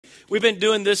we've been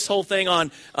doing this whole thing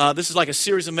on, this is like a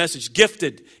series of messages,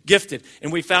 gifted.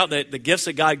 And we found that the gifts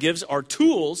that God gives are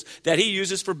tools that he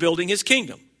uses for building his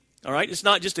kingdom. All right, it's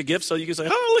not just a gift so you can say,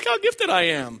 oh, look how gifted I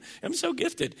am. I'm so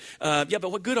gifted. Yeah,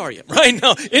 but what good are you? Right?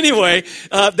 No. Anyway,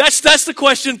 that's the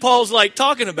question Paul's like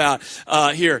talking about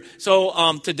here.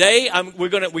 So today we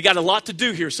got a lot to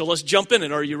do here. So let's jump in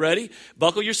it. Are you ready?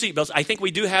 Buckle your seatbelts. I think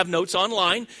we do have notes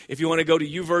online. If you want to go to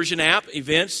YouVersion app,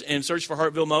 events, and search for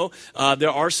Hartville Mo, there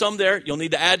are some there. You'll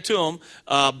need to add to them.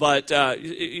 But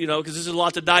because this is a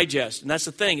lot to digest, and that's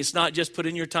the thing. It's not just put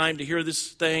in your time to hear this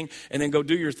thing and then go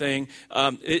do your thing.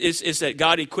 It's that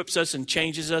God equips us and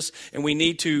changes us, and we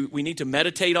need to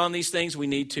meditate on these things. We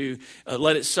need to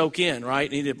let it soak in, right?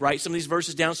 We need to write some of these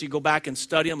verses down so you go back and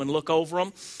study them and look over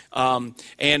them.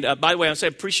 And by the way, I say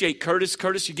appreciate Curtis.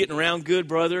 Curtis, you're getting around good,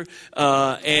 brother.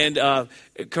 And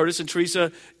Curtis and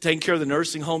Teresa taking care of the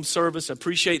nursing home service. I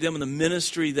appreciate them and the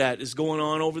ministry that is going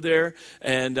on over there.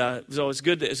 And so it's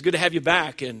good to have you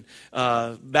back and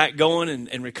back going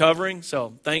and recovering.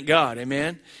 So thank God,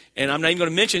 amen. And I'm not even going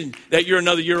to mention that you're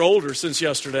another year older since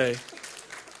yesterday.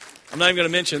 I'm not even going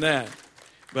to mention that.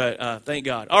 But thank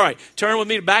God. All right, turn with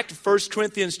me back to 1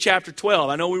 Corinthians chapter 12.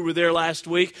 I know we were there last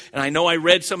week, and I know I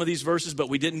read some of these verses, but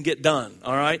we didn't get done.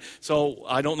 All right, so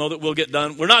I don't know that we'll get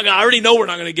done. I already know we're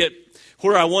not going to get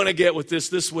where I want to get with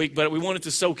this week, but we want it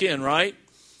to soak in, right?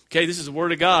 Okay, this is the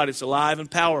Word of God. It's alive and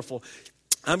powerful.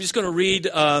 I'm just going to read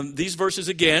these verses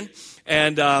again,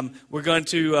 and we're going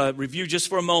to review just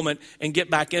for a moment and get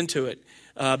back into it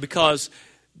because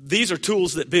these are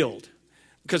tools that build.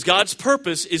 Because God's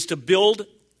purpose is to build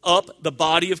up the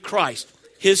body of Christ,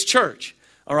 his church.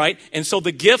 All right? And so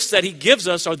the gifts that he gives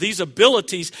us are these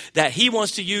abilities that he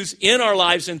wants to use in our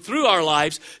lives and through our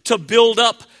lives to build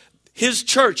up his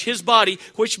church, his body,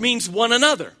 which means one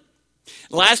another.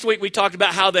 Last week we talked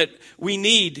about how that we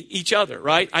need each other,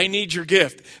 right? I need your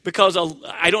gift because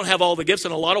I don't have all the gifts,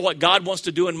 and a lot of what God wants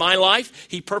to do in my life,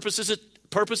 he purposes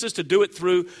to do it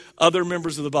through other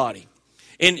members of the body.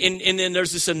 And then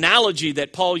there's this analogy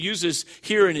that Paul uses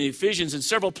here in Ephesians in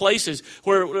several places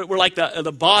where we're like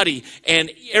the body, and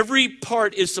every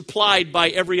part is supplied by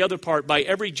every other part, by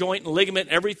every joint and ligament,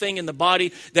 everything in the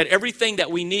body, that everything that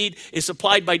we need is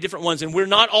supplied by different ones. And we're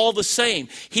not all the same.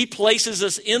 He places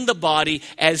us in the body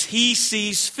as he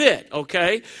sees fit,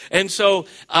 okay? And so,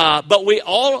 but we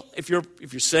all, if you're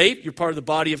saved, you're part of the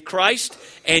body of Christ,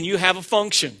 and you have a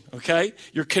function, okay?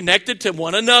 You're connected to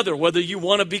one another, whether you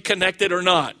want to be connected or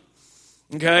not.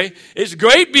 Okay? It's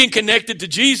great being connected to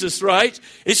Jesus, right?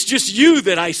 It's just you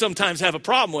that I sometimes have a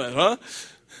problem with,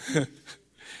 huh?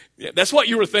 Yeah, that's what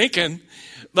you were thinking.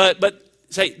 But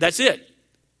say, that's it.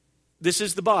 This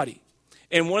is the body.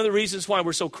 And one of the reasons why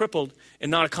we're so crippled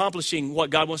and not accomplishing what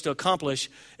God wants to accomplish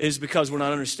is because we're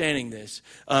not understanding this.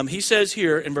 He says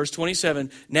here in verse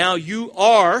 27, now you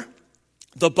are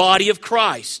the body of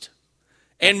Christ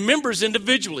and members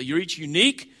individually. You're each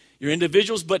unique. You're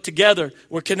individuals, but together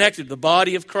we're connected, the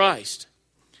body of Christ.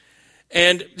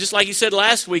 And just like he said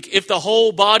last week, if the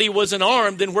whole body was an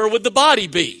arm, then where would the body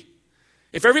be?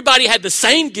 If everybody had the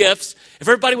same gifts, if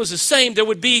everybody was the same, there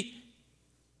would be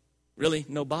really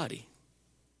no body.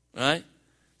 Right?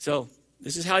 So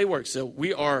this is how he works. So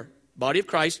we are body of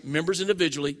Christ, members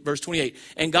individually, verse 28.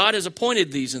 And God has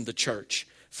appointed these in the church.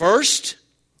 First,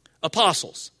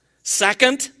 apostles.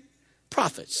 Second,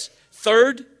 prophets.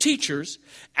 Third, teachers.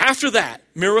 After that,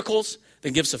 miracles,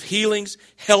 then gifts of healings,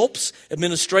 helps,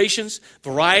 administrations,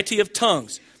 variety of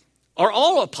tongues. Are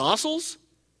all apostles?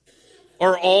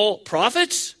 Are all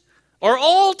prophets? Are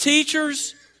all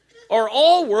teachers? Are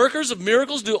all workers of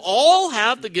miracles? Do all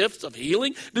have the gifts of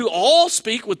healing? Do all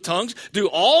speak with tongues? Do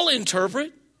all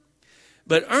interpret?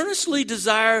 But earnestly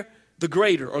desire the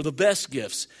greater or the best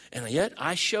gifts. And yet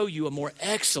I show you a more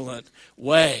excellent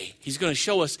way. He's going to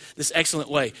show us this excellent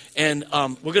way. And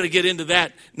we're going to get into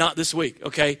that, not this week,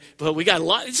 okay? But we got a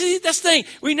lot. See, that's the thing.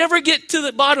 We never get to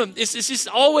the bottom. It's just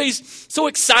always so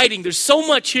exciting. There's so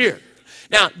much here.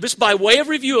 Now, just by way of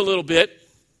review a little bit,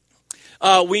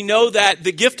 we know that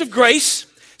the gift of grace,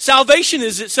 salvation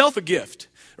is itself a gift,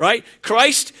 right?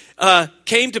 Christ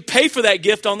came to pay for that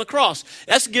gift on the cross.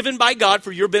 That's given by God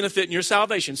for your benefit and your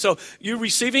salvation. So you're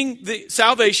receiving the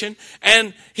salvation,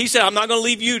 and he said, I'm not going to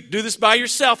leave you do this by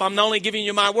yourself. I'm not only giving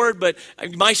you my word, but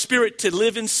my spirit to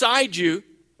live inside you,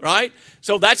 right?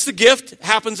 So that's the gift.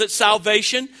 Happens at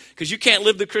salvation, because you can't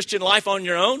live the Christian life on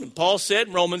your own. And Paul said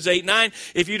in Romans 8:9,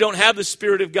 if you don't have the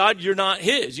Spirit of God, you're not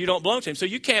his. You don't belong to him. So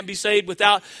you can't be saved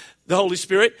without the Holy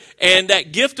Spirit. And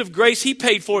that gift of grace he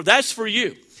paid for, that's for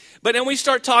you. But then we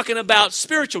start talking about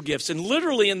spiritual gifts. And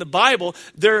literally in the Bible,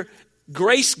 they're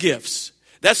grace gifts.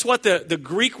 That's what the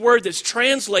Greek word that's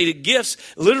translated gifts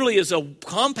literally is a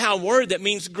compound word that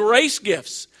means grace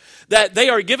gifts. That they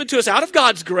are given to us out of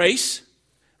God's grace,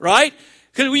 right?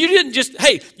 Because you didn't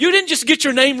just get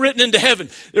your name written into heaven.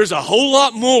 There's a whole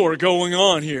lot more going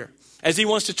on here as he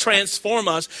wants to transform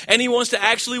us, and he wants to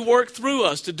actually work through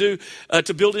us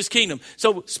to build his kingdom.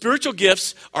 So spiritual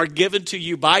gifts are given to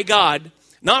you by God,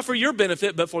 not for your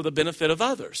benefit, but for the benefit of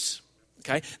others.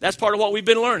 Okay, that's part of what we've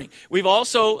been learning. We've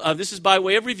also, this is by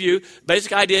way of review,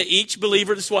 basic idea, each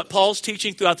believer, this is what Paul's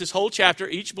teaching throughout this whole chapter,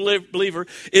 each believer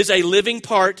is a living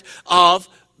part of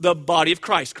the body of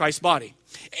Christ, Christ's body.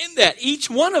 In that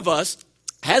each one of us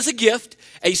has a gift,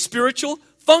 a spiritual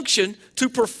function to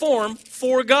perform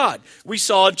for God. We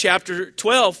saw in chapter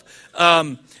 12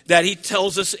 that he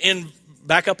tells us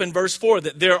back up in verse 4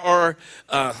 that there are,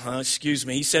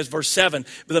 he says verse 7,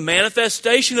 the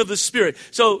manifestation of the Spirit.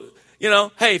 So,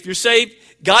 hey, if you're saved,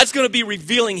 God's going to be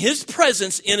revealing his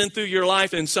presence in and through your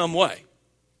life in some way.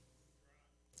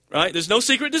 Right? There's no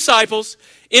secret disciples.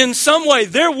 In some way,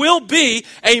 there will be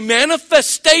a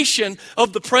manifestation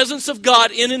of the presence of God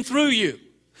in and through you.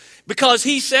 Because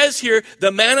he says here,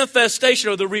 the manifestation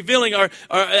or the revealing or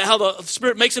how the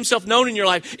Spirit makes himself known in your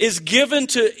life is given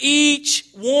to each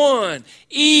one.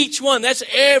 Each one. That's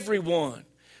everyone.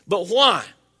 But why?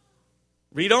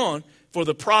 Read on. For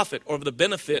the profit or the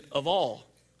benefit of all.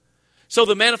 So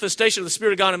the manifestation of the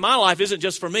Spirit of God in my life isn't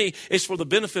just for me, it's for the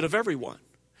benefit of everyone.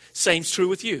 Same's true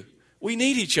with you. We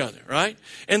need each other, right?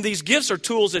 And these gifts are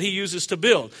tools that he uses to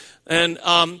build. And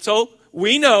so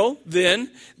we know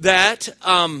then that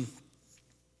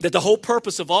the whole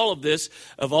purpose of all of this,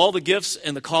 of all the gifts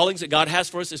and the callings that God has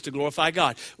for us, is to glorify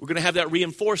God. We're going to have that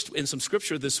reinforced in some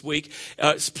scripture this week.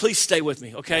 Please stay with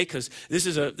me, okay? Because this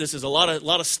is a lot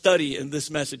of study in this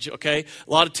message, okay?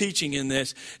 A lot of teaching in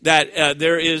this. That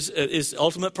there is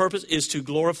ultimate purpose is to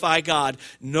glorify God.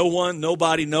 No one,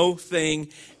 nobody, no thing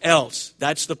else.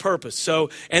 That's the purpose. So,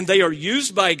 and they are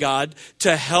used by God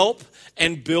to help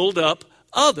and build up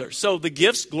others. So the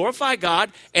gifts glorify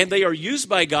God, and they are used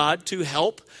by God to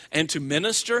help and to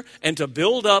minister and to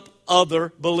build up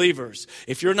other believers.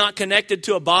 If you're not connected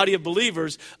to a body of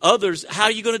believers, others, how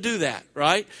are you going to do that,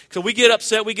 right? So we get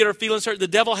upset, we get our feelings hurt. The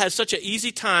devil has such an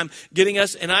easy time getting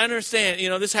us, and I understand,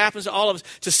 this happens to all of us,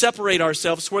 to separate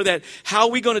ourselves. Where that, how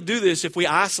are we going to do this if we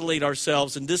isolate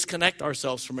ourselves and disconnect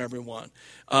ourselves from everyone?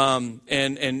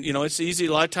 It's easy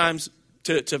a lot of times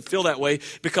to feel that way,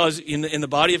 because in the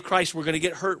body of Christ, we're going to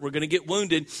get hurt. We're going to get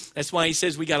wounded. That's why he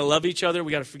says we got to love each other.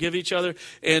 We got to forgive each other.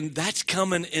 And that's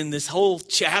coming in this whole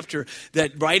chapter,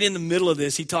 that right in the middle of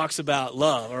this, he talks about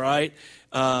love, all right?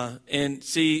 And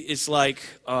see, it's like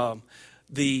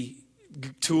the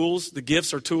tools, the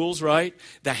gifts are tools, right?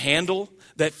 The handle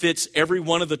that fits every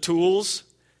one of the tools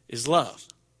is love.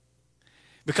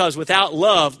 Because without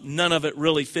love, none of it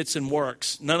really fits and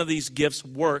works. None of these gifts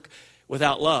work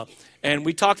without love. And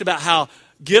we talked about how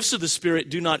gifts of the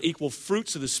Spirit do not equal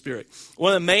fruits of the Spirit.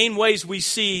 One of the main ways we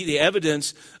see the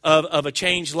evidence of a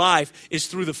changed life is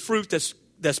through the fruit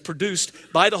that's produced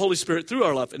by the Holy Spirit through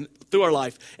our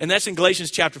life. And that's in Galatians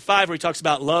chapter 5, where he talks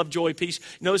about love, joy, peace.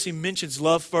 Notice he mentions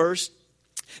love first,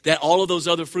 that all of those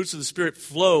other fruits of the Spirit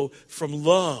flow from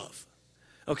love.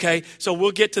 Okay, so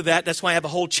we'll get to that. That's why I have a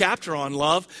whole chapter on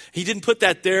love. He didn't put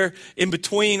that there in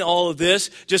between all of this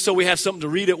just so we have something to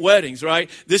read at weddings, right?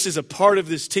 This is a part of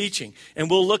this teaching, and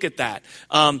we'll look at that.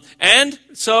 And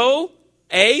so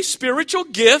a spiritual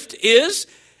gift is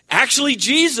actually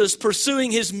Jesus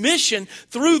pursuing his mission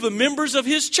through the members of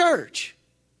his church.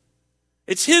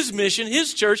 It's his mission,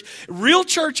 his church. Real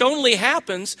church only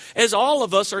happens as all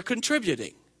of us are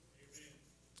contributing.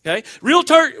 Okay, real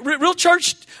church,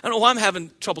 I don't know why I'm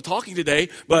having trouble talking today,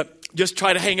 but just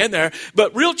try to hang in there.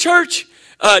 But real church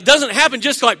doesn't happen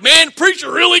just like, man,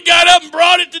 preacher really got up and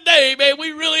brought it today, man.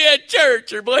 We really had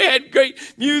church, or boy, had great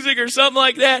music or something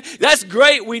like that. That's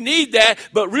great. We need that.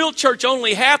 But real church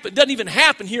doesn't even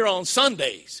happen here on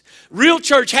Sundays. Real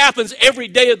church happens every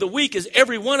day of the week as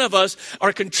every one of us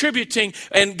are contributing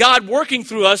and God working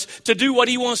through us to do what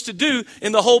he wants to do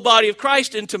in the whole body of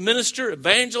Christ, and to minister,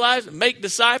 evangelize, and make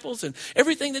disciples, and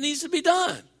everything that needs to be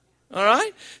done. All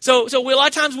right? So a lot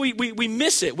of times we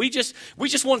miss it. We just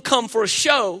want to come for a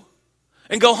show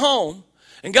and go home.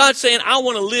 And God's saying, I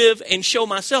want to live and show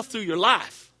myself through your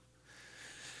life.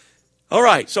 All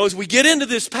right, so as we get into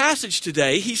this passage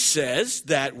today, he says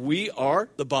that we are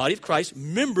the body of Christ,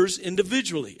 members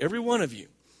individually, every one of you,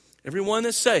 everyone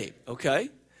that's saved, okay?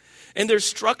 And there's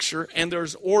structure and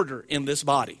there's order in this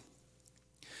body.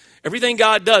 Everything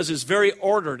God does is very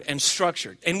ordered and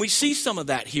structured. And we see some of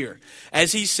that here.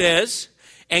 As he says,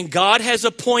 and God has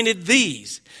appointed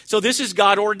these. So this is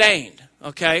God ordained,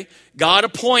 okay? God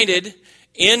appointed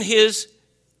in his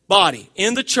body,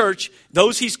 in the church,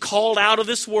 those he's called out of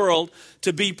this world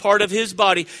to be part of his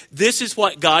body. This is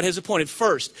what God has appointed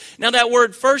first. Now that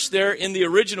word first there in the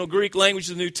original Greek language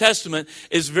of the New Testament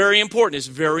is very important. It's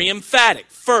very emphatic.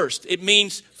 First, it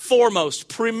means foremost,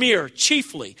 premier,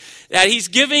 chiefly. That he's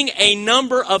giving a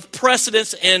number of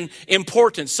precedence and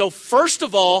importance. So first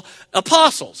of all,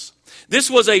 apostles. This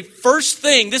was a first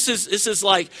thing. This is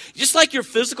like, just like your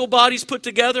physical body's put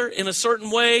together in a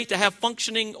certain way to have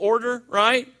functioning order,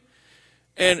 right?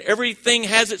 And everything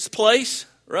has its place,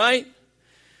 right?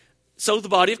 So the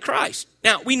body of Christ.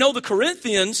 Now, we know the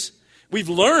Corinthians, we've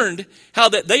learned how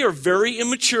that they are very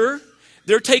immature.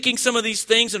 They're taking some of these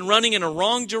things and running in a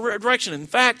wrong direction. In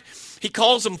fact, he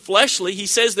calls them fleshly. He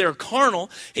says they're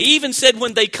carnal. He even said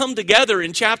when they come together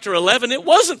in chapter 11, it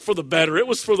wasn't for the better. It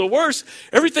was for the worse.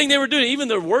 Everything they were doing, even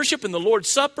their worship and the Lord's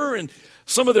Supper and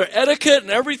some of their etiquette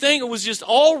and everything, it was just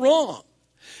all wrong.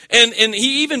 And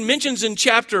he even mentions in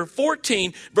chapter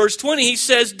 14, verse 20, he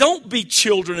says, don't be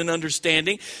children in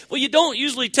understanding. Well, you don't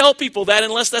usually tell people that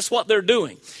unless that's what they're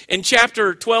doing. In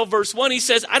chapter 12, verse 1, he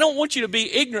says, I don't want you to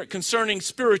be ignorant concerning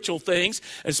spiritual things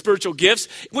and spiritual gifts,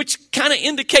 which kind of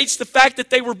indicates the fact that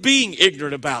they were being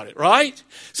ignorant about it, right?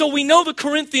 So we know the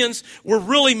Corinthians were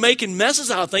really making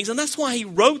messes out of things, and that's why he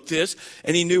wrote this,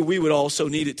 and he knew we would also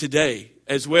need it today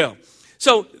as well.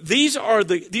 So these are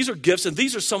gifts, and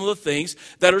these are some of the things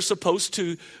that are supposed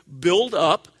to build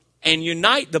up and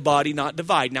unite the body, not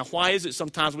divide. Now, why is it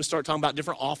sometimes we start talking about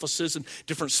different offices and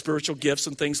different spiritual gifts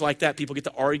and things like that, people get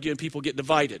to argue and people get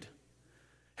divided?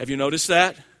 Have you noticed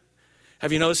that?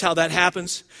 Have you noticed how that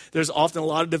happens? There's often a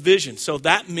lot of division. So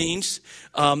that means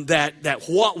that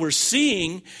what we're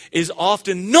seeing is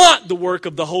often not the work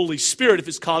of the Holy Spirit if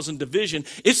it's causing division.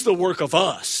 It's the work of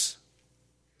us.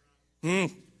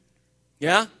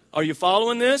 Yeah? Are you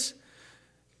following this?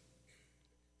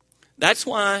 That's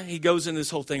why he goes into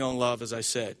this whole thing on love, as I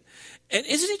said. And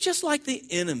isn't it just like the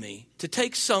enemy to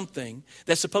take something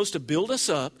that's supposed to build us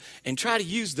up and try to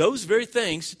use those very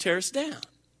things to tear us down?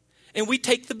 And we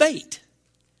take the bait.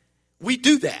 We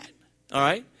do that, all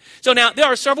right? So now, there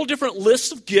are several different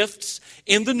lists of gifts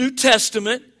in the New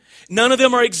Testament. None of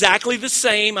them are exactly the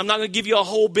same. I'm not going to give you a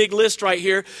whole big list right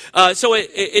here. So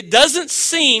it doesn't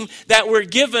seem that we're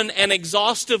given an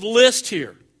exhaustive list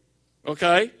here.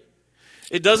 Okay?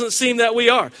 It doesn't seem that we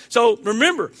are. So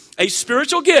remember, a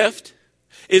spiritual gift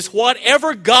is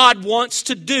whatever God wants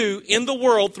to do in the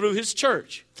world through his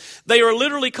church. They are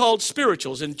literally called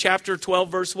spirituals. In chapter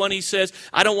 12, verse 1, he says,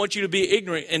 I don't want you to be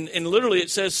ignorant. And literally it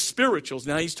says spirituals.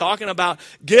 Now he's talking about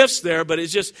gifts there, but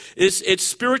it's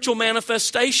spiritual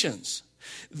manifestations.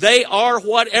 They are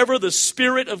whatever the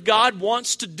Spirit of God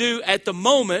wants to do at the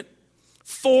moment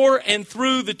for and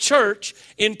through the church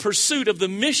in pursuit of the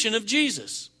mission of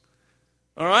Jesus.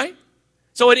 All right?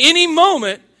 So at any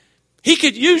moment, he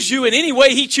could use you in any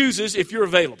way he chooses if you're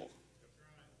available.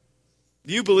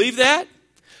 Do you believe that?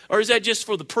 Or is that just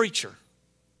for the preacher?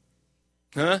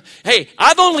 Huh? Hey,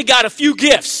 I've only got a few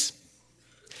gifts.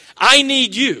 I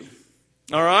need you.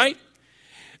 All right?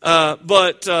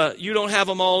 But you don't have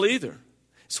them all either.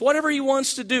 It's whatever he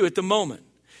wants to do at the moment.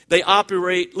 They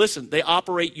operate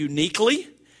uniquely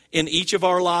in each of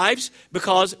our lives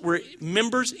because we're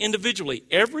members individually.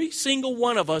 Every single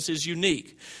one of us is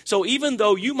unique. So even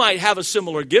though you might have a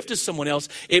similar gift as someone else,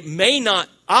 it may not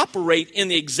operate in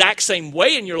the exact same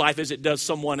way in your life as it does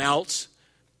someone else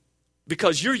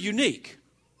because you're unique.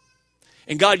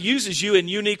 And God uses you in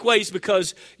unique ways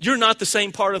because you're not the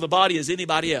same part of the body as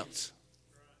anybody else.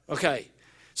 Okay,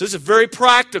 so this is very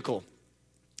practical.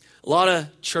 A lot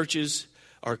of churches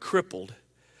are crippled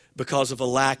because of a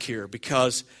lack here,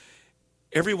 because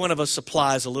every one of us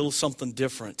supplies a little something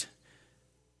different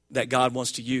that God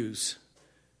wants to use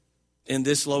in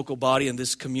this local body, in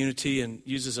this community, and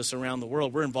uses us around the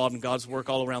world. We're involved in God's work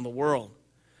all around the world.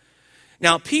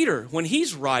 Now, Peter, when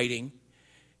he's writing,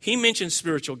 he mentions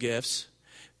spiritual gifts.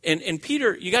 And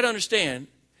Peter, you got to understand,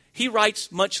 he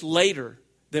writes much later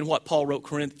than what Paul wrote.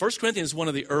 1 Corinthians is one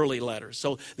of the early letters.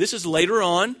 So this is later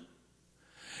on.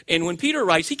 And when Peter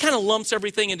writes, he kind of lumps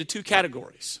everything into two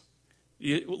categories.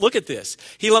 Look at this.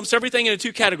 He lumps everything into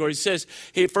two categories. He says,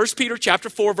 1 Peter chapter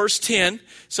 4, verse 10.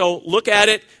 So look at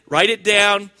it, write it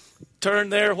down, turn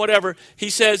there, whatever.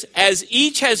 He says, as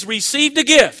each has received a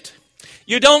gift.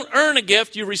 You don't earn a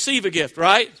gift, you receive a gift,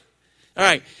 right? All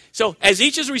right. So as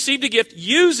each has received a gift,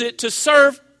 use it to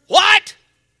serve what?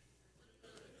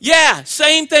 Yeah,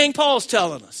 same thing Paul's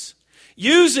telling us.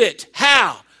 Use it.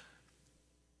 How?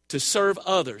 to serve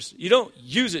others. You don't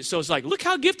use it so it's like, look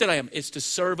how gifted I am. It's to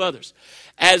serve others.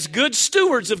 As good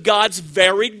stewards of God's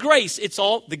varied grace. It's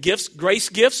all the gifts, grace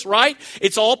gifts, right?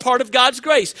 It's all part of God's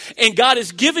grace. And God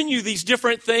has given you these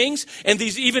different things and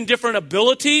these even different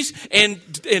abilities and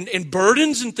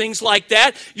burdens and things like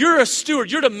that. You're a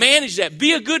steward. You're to manage that.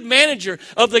 Be a good manager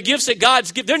of the gifts that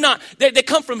God's given. They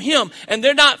come from Him, and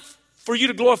they're not for you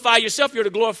to glorify yourself. You're to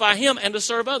glorify Him and to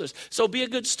serve others. So be a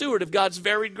good steward of God's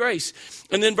varied grace.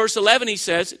 And then verse 11, he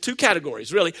says, two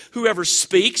categories, really. Whoever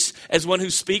speaks, as one who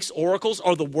speaks oracles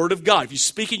or the word of God. If you're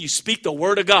speaking, you speak the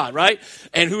word of God, right?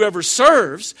 And whoever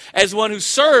serves, as one who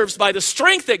serves by the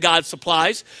strength that God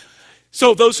supplies.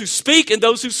 So those who speak and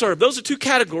those who serve. Those are two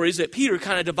categories that Peter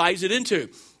kind of divides it into.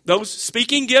 Those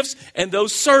speaking gifts and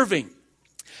those serving.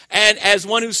 And as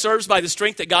one who serves by the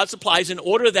strength that God supplies, in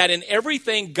order that in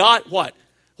everything God, what?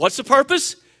 What's the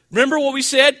purpose? Remember what we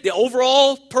said? The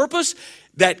overall purpose?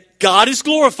 That God is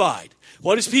glorified.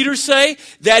 What does Peter say?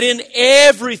 That in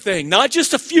everything, not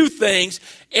just a few things,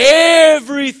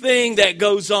 everything that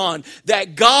goes on,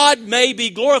 that God may be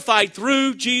glorified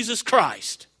through Jesus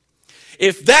Christ.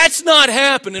 If that's not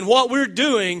happening, what we're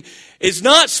doing is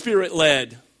not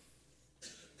Spirit-led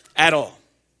at all.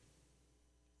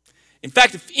 In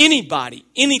fact, if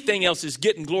anything else is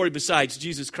getting glory besides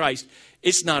Jesus Christ,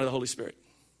 it's not of the Holy Spirit.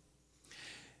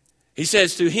 He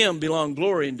says, to Him belong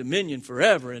glory and dominion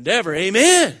forever and ever.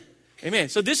 Amen. Amen.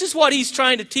 So this is what he's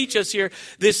trying to teach us here,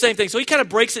 this same thing. So he kind of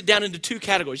breaks it down into two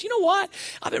categories. You know what?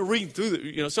 I've been reading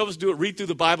through, some of us read through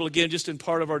the Bible again just in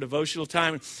part of our devotional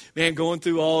time. And, man, going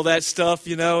through all that stuff,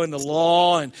 and the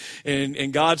law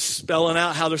and God's spelling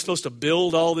out how they're supposed to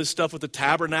build all this stuff with the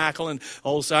tabernacle and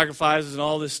all the sacrifices and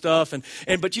all this stuff.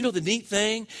 But the neat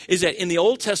thing is that in the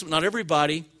Old Testament, not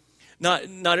everybody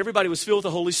was filled with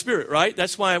the Holy Spirit, right?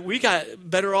 That's why we got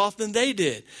better off than they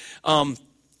did.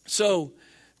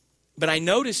 But I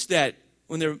noticed that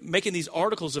when they're making these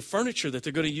articles of furniture that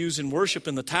they're going to use in worship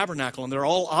in the tabernacle, and they're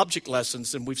all object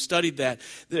lessons, and we've studied that.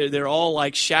 They're all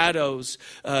like shadows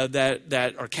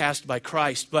that are cast by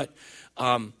Christ. But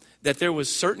that there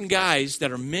was certain guys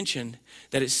that are mentioned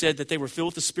that it said that they were filled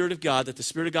with the Spirit of God, that the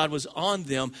Spirit of God was on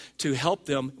them to help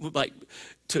them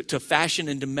to fashion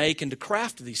and to make and to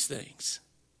craft these things.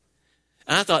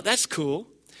 And I thought, that's cool.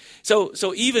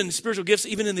 So even spiritual gifts,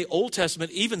 even in the Old Testament,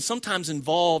 even sometimes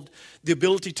involved the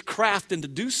ability to craft and to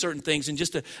do certain things, and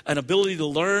just an ability to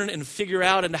learn and figure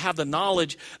out and to have the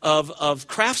knowledge of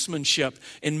craftsmanship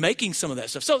in making some of that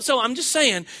stuff. So I'm just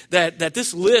saying that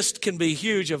this list can be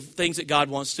huge of things that God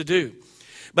wants to do.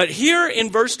 But here in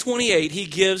verse 28, he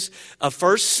gives a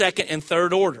first, second, and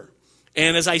third order.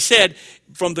 And as I said,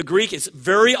 from the Greek, it's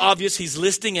very obvious he's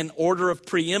listing an order of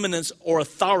preeminence or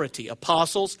authority.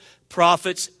 Apostles,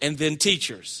 prophets, and then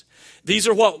teachers. These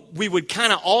are what we would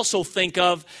kind of also think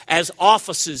of as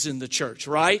offices in the church,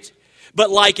 right? But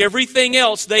like everything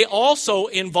else, they also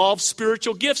involve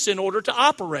spiritual gifts in order to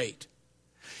operate.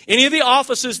 Any of the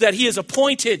offices that he has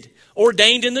appointed,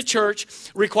 ordained in the church,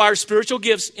 require spiritual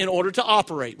gifts in order to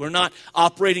operate. We're not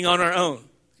operating on our own,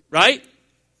 right?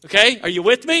 Okay, are you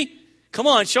with me? Come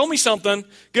on, show me something.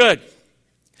 Good.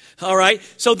 All right.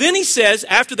 So then he says,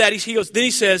 after that,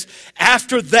 he says,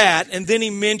 after that, and then he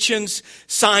mentions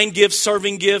sign gifts,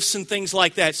 serving gifts, and things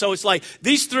like that. So it's like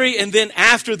these three, and then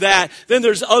after that, then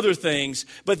there's other things.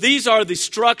 But these are the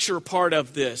structure part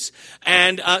of this.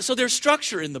 And so there's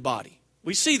structure in the body.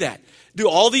 We see that. Do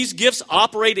all these gifts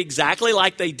operate exactly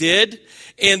like they did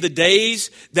in the days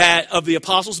of the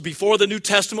apostles before the New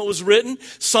Testament was written?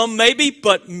 Some maybe,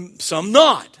 but some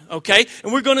not. Okay?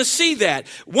 And we're going to see that.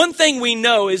 One thing we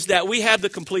know is that we have the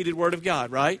completed Word of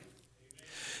God, right?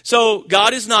 So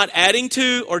God is not adding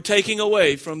to or taking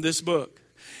away from this book.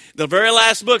 The very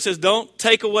last book says, don't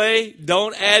take away,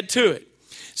 don't add to it.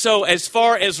 So as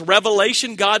far as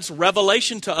revelation, God's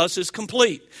revelation to us is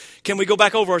complete. Can we go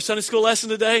back over our Sunday school lesson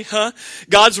today?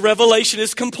 God's revelation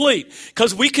is complete.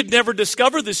 Because we could never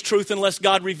discover this truth unless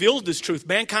God revealed this truth.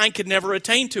 Mankind could never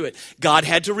attain to it. God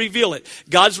had to reveal it.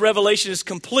 God's revelation is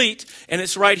complete, and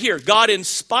it's right here. God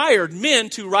inspired men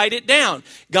to write it down.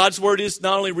 God's word is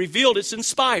not only revealed, it's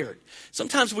inspired.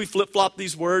 Sometimes we flip-flop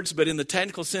these words, but in the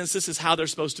technical sense, this is how they're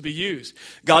supposed to be used.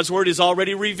 God's word is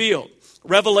already revealed.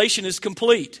 Revelation is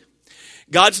complete.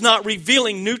 God's not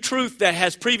revealing new truth that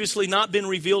has previously not been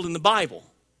revealed in the Bible.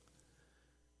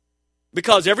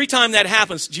 Because every time that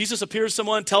happens, Jesus appears to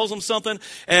someone, tells them something,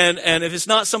 and if it's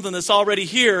not something that's already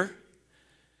here,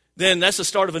 then that's the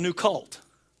start of a new cult.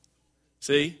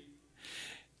 See?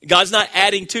 God's not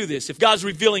adding to this. If God's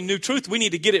revealing new truth, we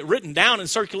need to get it written down and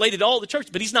circulated to all the church,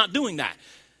 but he's not doing that.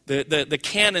 The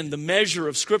canon, the measure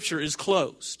of Scripture is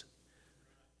closed.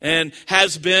 and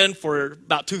has been for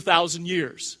about 2,000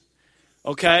 years.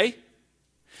 Okay?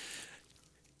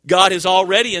 God has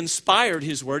already inspired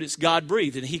his word. It's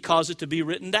God-breathed, and he caused it to be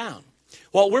written down.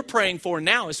 What we're praying for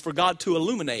now is for God to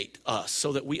illuminate us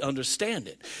so that we understand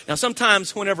it. Now,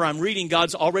 sometimes whenever I'm reading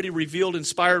God's already revealed,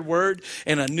 inspired word,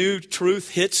 and a new truth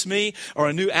hits me, or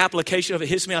a new application of it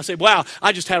hits me, I say, wow,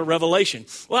 I just had a revelation.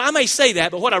 Well, I may say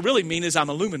that, but what I really mean is I'm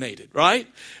illuminated, right?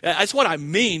 That's what I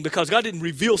mean, because God didn't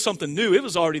reveal something new. It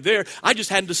was already there. I just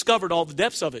hadn't discovered all the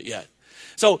depths of it yet.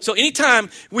 So anytime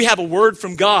we have a word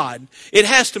from God, it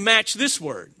has to match this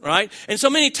word, right? And so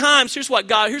many times, here's what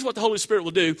the Holy Spirit will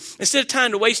do. Instead of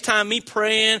time to waste time me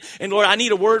praying, and Lord, I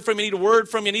need a word from you, need a word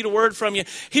from you, need a word from you.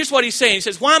 Here's what he's saying. He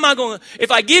says, why am I going to,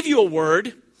 if I give you a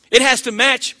word, it has to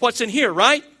match what's in here,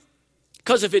 right?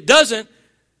 Because if it doesn't,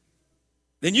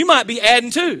 then you might be adding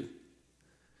to.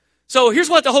 So here's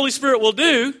what the Holy Spirit will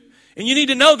do, and you need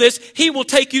to know this. He will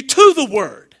take you to the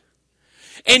word.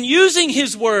 And using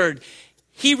his word,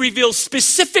 he reveals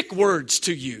specific words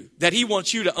to you that he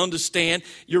wants you to understand.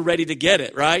 You're ready to get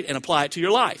it, right? And apply it to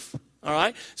your life. All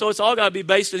right? So it's all got to be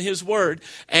based in his word.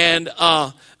 And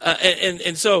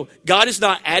so God is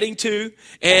not adding to,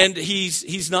 and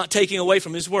he's not taking away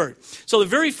from his word. So the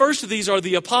very first of these are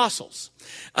the apostles.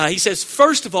 He says,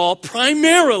 first of all,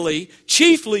 primarily,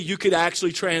 chiefly, you could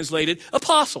actually translate it,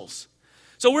 apostles.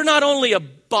 So we're not only a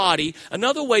body.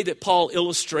 Another way that Paul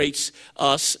illustrates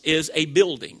us is a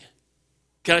building.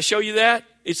 Can I show you that?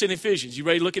 It's in Ephesians. You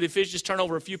ready to look at Ephesians? Just turn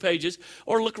over a few pages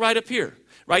or look right up here.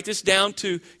 Write this down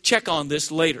to check on this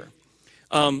later.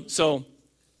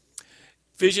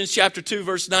 Ephesians chapter 2,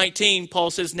 verse 19,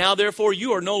 Paul says, now therefore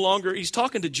you are no longer, he's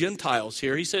talking to Gentiles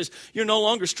here. He says, you're no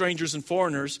longer strangers and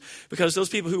foreigners, because those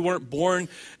people who weren't born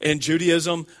in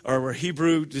Judaism or were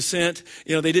Hebrew descent,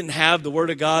 they didn't have the word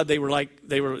of God. They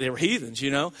were heathens,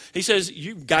 He says,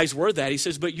 you guys were that. He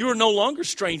says, but you are no longer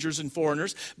strangers and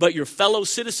foreigners, but you're fellow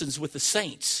citizens with the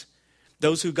saints,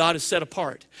 those who God has set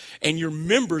apart, and you're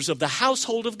members of the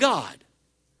household of God.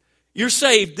 You're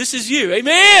saved. This is you.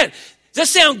 Amen.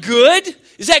 Does that sound good?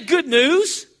 Is that good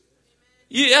news?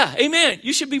 Yeah, amen.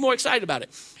 You should be more excited about it.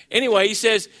 Anyway, he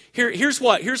says, here's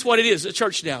what it is, a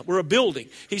church now. We're a building.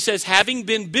 He says, having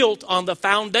been built on the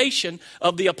foundation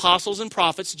of the apostles and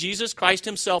prophets, Jesus Christ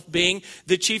himself being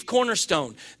the chief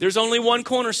cornerstone. There's only one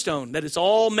cornerstone that it's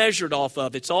all measured off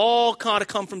of. It's all got to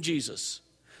come from Jesus.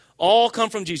 All come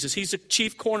from Jesus. He's the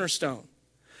chief cornerstone.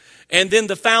 And then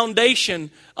the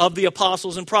foundation of the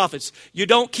apostles and prophets. You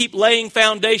don't keep laying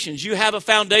foundations. You have a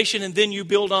foundation and then you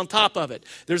build on top of it.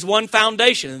 There's one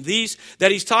foundation. And these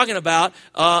that he's talking about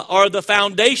are the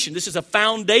foundation. This is a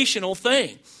foundational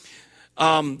thing.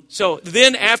 So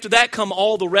then after that come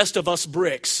all the rest of us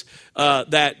bricks.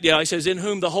 He says, in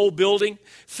whom the whole building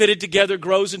fitted together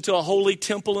grows into a holy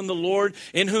temple in the Lord,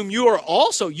 in whom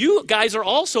you guys are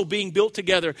also being built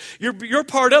together. You're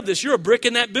part of this. You're a brick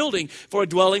in that building for a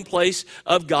dwelling place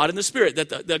of God in the Spirit,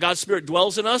 that the God's Spirit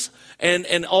dwells in us,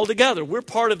 and all together we're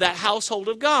part of that household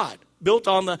of God, built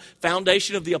on the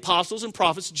foundation of the apostles and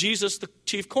prophets, Jesus the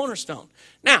chief cornerstone.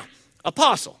 Now,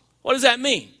 apostle, what does that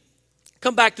mean?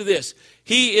 Come back to this.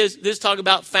 This talk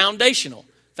about foundation,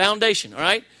 all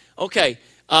right? Okay,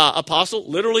 apostle,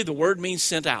 literally the word means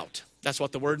sent out. That's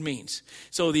what the word means.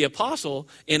 So the apostle,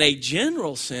 in a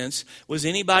general sense, was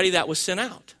anybody that was sent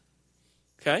out.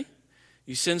 Okay?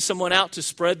 You send someone out to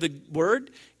spread the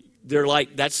word, they're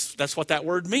like, that's what that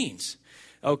word means.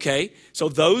 Okay? So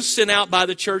those sent out by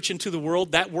the church into the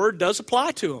world, that word does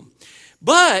apply to them.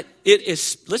 But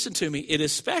listen to me, it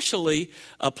especially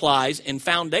applies and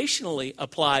foundationally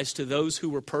applies to those who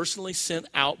were personally sent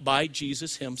out by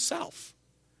Jesus himself.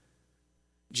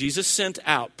 Jesus sent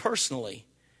out personally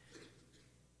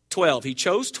 12. He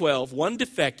chose 12. One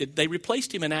defected. They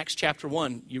replaced him in Acts chapter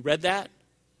 1. You read that?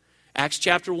 Acts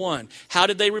chapter 1. How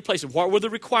did they replace him? What were the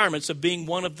requirements of being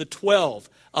one of the 12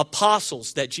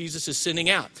 apostles that Jesus is sending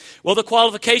out? Well, the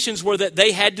qualifications were that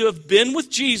they had to have been with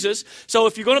Jesus. So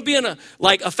if you're going to be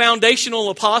a foundational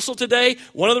apostle today,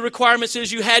 one of the requirements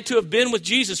is you had to have been with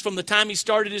Jesus from the time he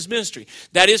started his ministry.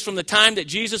 That is, from the time that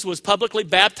Jesus was publicly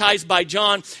baptized by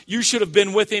John, you should have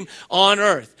been with him on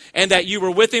earth. And that you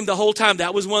were with him the whole time.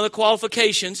 That was one of the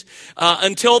qualifications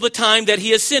until the time that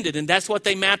he ascended. And that's what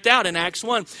they mapped out in Acts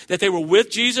 1, that they were with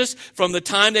Jesus from the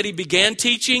time that he began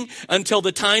teaching until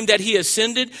the time that he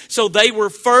ascended. So they were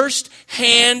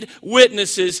first-hand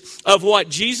witnesses of what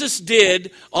Jesus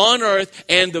did on earth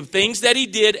and the things that he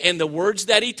did and the words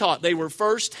that he taught. They were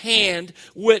first-hand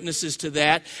witnesses to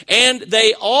that. And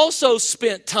they also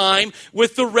spent time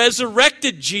with the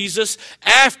resurrected Jesus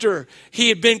after he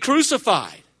had been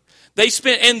crucified.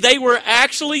 And they were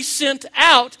actually sent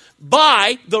out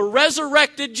by the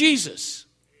resurrected Jesus.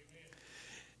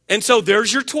 And so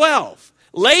there's your 12.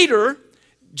 Later,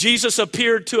 Jesus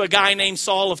appeared to a guy named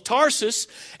Saul of Tarsus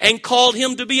and called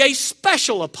him to be a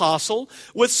special apostle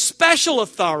with special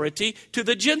authority to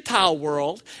the Gentile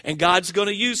world. And God's going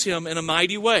to use him in a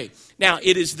mighty way. Now,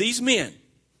 it is these men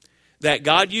that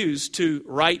God used to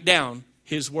write down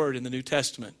his word in the New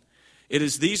Testament. It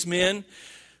is these men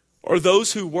or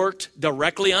those who worked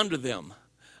directly under them,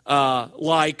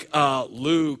 like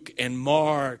Luke and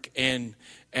Mark and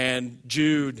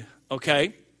Jude,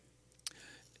 okay?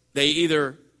 They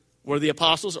either were the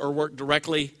apostles or worked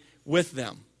directly with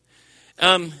them.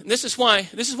 This is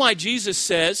why Jesus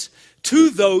says to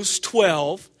those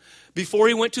 12, before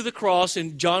he went to the cross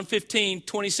in John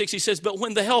 15:26, he says, but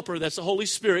when the Helper, that's the Holy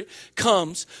Spirit,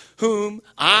 comes, whom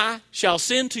I shall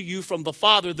send to you from the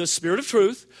Father, the Spirit of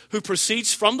truth, who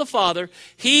proceeds from the Father,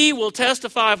 he will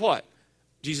testify of what?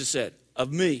 Jesus said,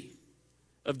 of me,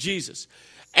 of Jesus.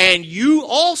 And you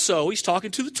also, he's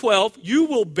talking to the 12, you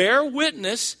will bear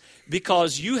witness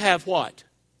because you have what?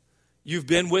 You've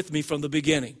been with me from the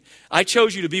beginning. I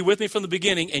chose you to be with me from the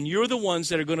beginning, and you're the ones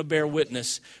that are going to bear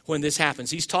witness when this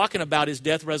happens. He's talking about his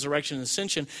death, resurrection, and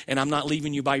ascension, and I'm not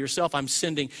leaving you by yourself. I'm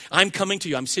coming to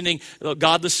you. I'm sending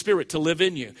God the Spirit to live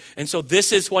in you. And so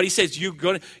this is what he says.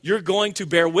 You're going to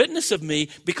bear witness of me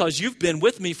because you've been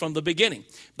with me from the beginning.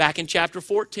 Back in chapter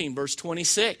 14, verse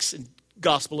 26,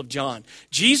 Gospel of John.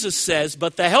 Jesus says,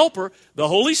 but the Helper, the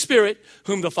Holy Spirit,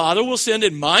 whom the Father will send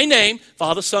in my name,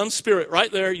 Father, Son, Spirit,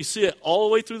 right there, you see it all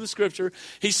the way through the Scripture.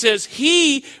 He says,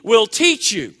 he will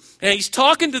teach you. And he's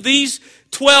talking to these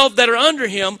 12 that are under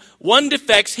him. One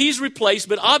defects, he's replaced,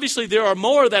 but obviously there are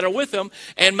more that are with him.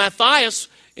 And Matthias,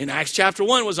 in Acts chapter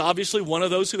 1, was obviously one of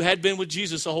those who had been with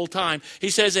Jesus the whole time. He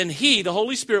says, and he, the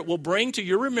Holy Spirit, will bring to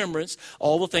your remembrance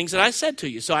all the things that I said to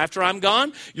you. So after I'm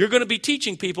gone, you're going to be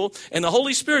teaching people, and the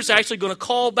Holy Spirit's actually going to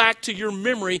call back to your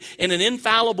memory in an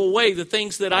infallible way the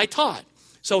things that I taught.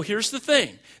 So here's the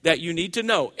thing that you need to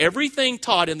know. Everything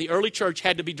taught in the early church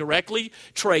had to be directly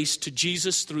traced to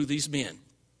Jesus through these men.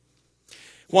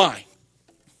 Why?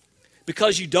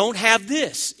 Because you don't have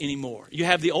this anymore. You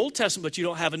have the Old Testament, but you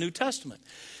don't have a New Testament.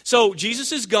 So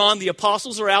Jesus is gone. The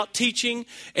apostles are out teaching,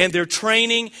 and they're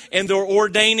training, and they're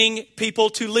ordaining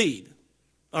people to lead.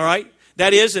 All right?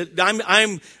 That is, I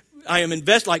am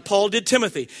invested, like Paul did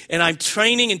Timothy, and I'm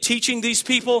training and teaching these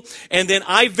people, and then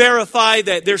I verify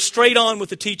that they're straight on with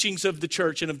the teachings of the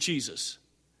church and of Jesus.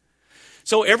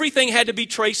 So everything had to be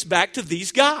traced back to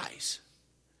these guys.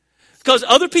 Because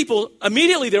other people,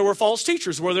 immediately there were false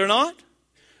teachers, were there not?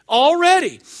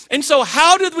 Already. And so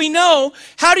how do you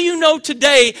know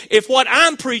today if what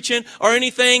I'm preaching or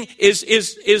anything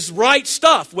is right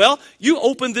stuff? Well, you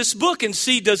open this book and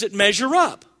see, does it measure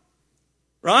up?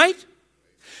 Right?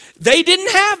 They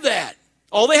didn't have that.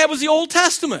 All they had was the Old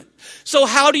Testament. So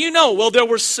how do you know? Well, there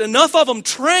were enough of them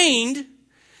trained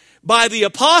by the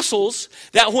apostles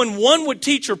that when one would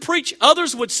teach or preach,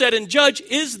 others would sit and judge,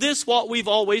 is this what we've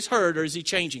always heard, or is he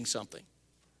changing something?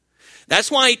 That's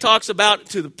why he talks about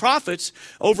to the prophets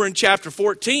over in chapter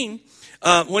 14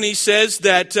 when he says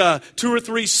that 2 or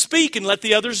 3 speak and let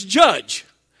the others judge.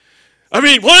 I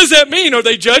mean, what does that mean? Are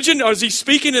they judging? Or is he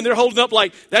speaking and they're holding up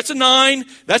like, that's a 9,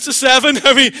 that's a 7?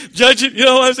 I mean, judging, you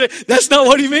know what I'm saying? That's not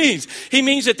what he means. He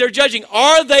means that they're judging.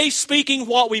 Are they speaking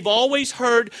what we've always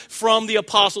heard from the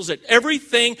apostles? That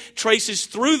everything traces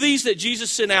through these that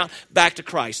Jesus sent out back to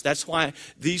Christ. That's why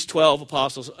these 12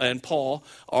 apostles and Paul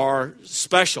are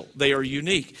special. They are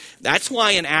unique. That's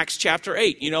why in Acts chapter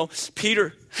 8,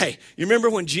 Peter, hey, you remember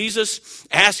when Jesus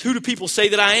asked, who do people say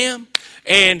that I am?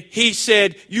 And he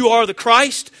said, you are the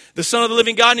Christ, the Son of the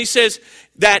living God. And he says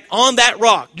that on that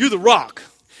rock, you're the rock.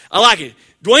 I like it.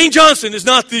 Dwayne Johnson is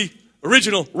not the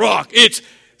original rock. It's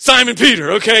Simon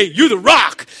Peter, okay? You're the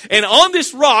rock. And on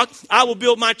this rock, I will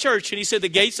build my church. And he said, the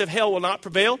gates of hell will not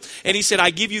prevail. And he said,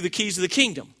 I give you the keys of the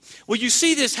kingdom. Well, you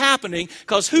see this happening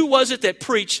because who was it that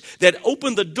preached, that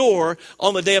opened the door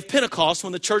on the day of Pentecost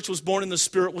when the church was born and the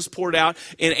Spirit was poured out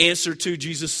in answer to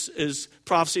Jesus'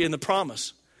 prophecy and the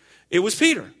promise? It was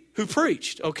Peter who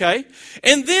preached, okay?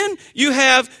 And then you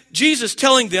have Jesus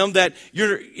telling them that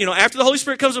after the Holy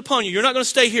Spirit comes upon you, you're not going to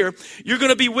stay here. You're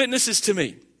going to be witnesses to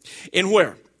me. In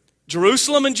where?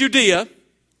 Jerusalem and Judea.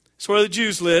 That's where the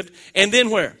Jews lived. And then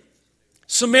where?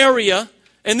 Samaria.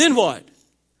 And then what?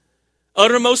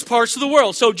 Uttermost parts of the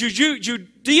world. So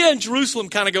Judea and Jerusalem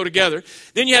kind of go together.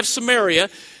 Then you have Samaria.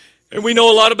 And we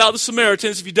know a lot about the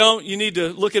Samaritans. If you don't, you need to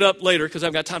look it up later because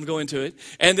I've got time to go into it.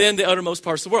 And then the uttermost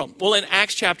parts of the world. Well, in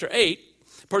Acts chapter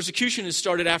 8, persecution has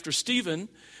started after Stephen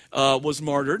was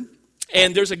martyred.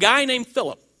 And there's a guy named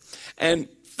Philip. And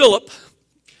Philip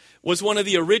was one of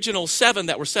the original 7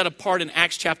 that were set apart in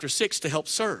Acts chapter 6 to help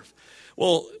serve.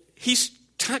 Well, he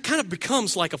kind of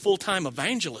becomes like a full-time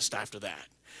evangelist after that.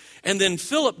 And then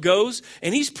Philip goes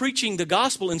and he's preaching the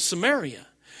gospel in Samaria.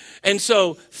 And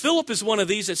so Philip is one of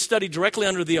these that studied directly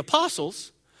under the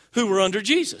apostles who were under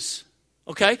Jesus.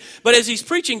 Okay? But as he's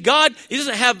preaching, God, he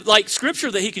doesn't have like scripture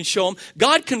that he can show them.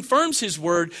 God confirms his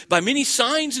word by many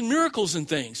signs and miracles and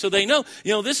things. So they know,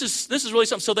 this is really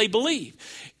something. So they believe.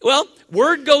 Well,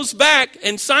 word goes back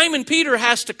and Simon Peter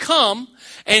has to come.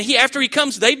 And after he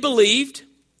comes, they believed.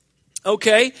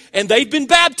 Okay? And they've been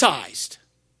baptized.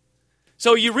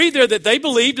 So you read there that they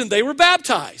believed and they were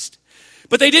baptized.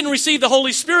 But they didn't receive the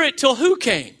Holy Spirit till who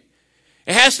came?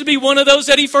 It has to be one of those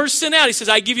that he first sent out. He says,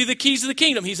 I give you the keys of the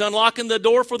kingdom. He's unlocking the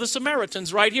door for the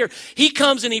Samaritans right here. He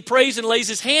comes and he prays and lays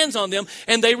his hands on them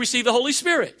and they receive the Holy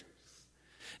Spirit.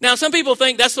 Now, some people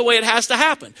think that's the way it has to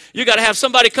happen. You got to have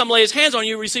somebody come lay his hands on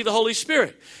you and receive the Holy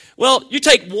Spirit. Well, you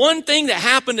take one thing that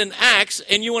happened in Acts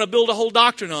and you want to build a whole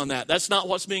doctrine on that. That's not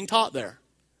what's being taught there.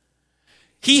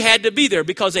 He had to be there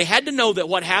because they had to know that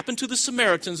what happened to the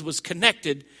Samaritans was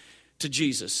connected to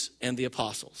Jesus and the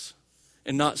apostles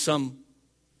and not some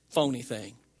phony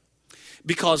thing.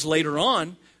 Because later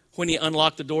on, when he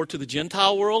unlocked the door to the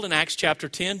Gentile world in Acts chapter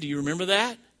 10, do you remember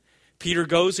that? Peter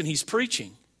goes and he's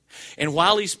preaching. And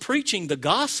while he's preaching the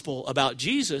gospel about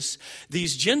Jesus,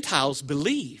 these Gentiles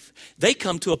believe. They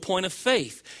come to a point of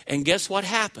faith. And guess what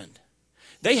happened?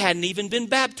 They hadn't even been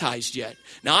baptized yet.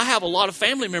 Now, I have a lot of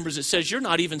family members that says you're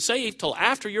not even saved till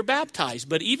after you're baptized.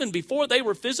 But even before they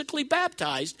were physically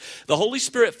baptized, the Holy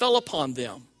Spirit fell upon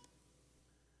them.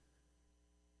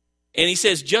 And he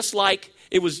says, just like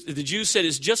it was, the Jews said,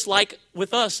 it's just like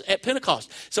with us at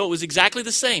Pentecost. So it was exactly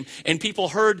the same. And people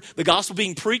heard the gospel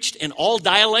being preached in all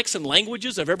dialects and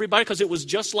languages of everybody because it was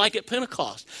just like at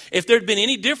Pentecost. If there'd been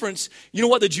any difference, you know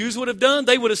what the Jews would have done?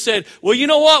 They would have said, well, you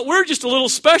know what? We're just a little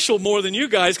special more than you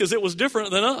guys because it was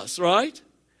different than us, right?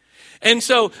 And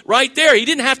so right there, he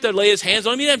didn't have to lay his hands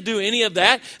on them. He didn't have to do any of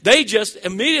that. They just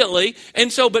immediately,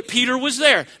 but Peter was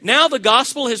there. Now the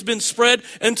gospel has been spread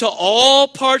into all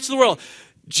parts of the world.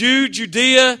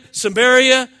 Judea,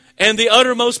 Samaria, and the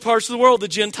uttermost parts of the world, the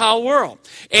Gentile world.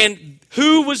 And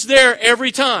who was there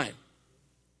every time?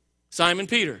 Simon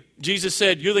Peter. Jesus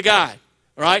said, you're the guy.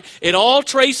 Right? It all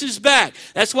traces back.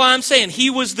 That's why I'm saying he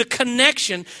was the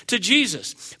connection to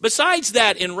Jesus. Besides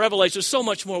that, in Revelation, there's so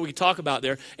much more we can talk about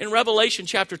there. In Revelation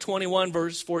chapter 21,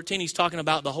 verse 14, he's talking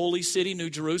about the holy city, New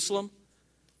Jerusalem.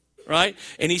 Right?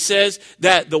 And he says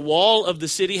that the wall of the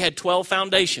city had 12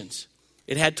 foundations.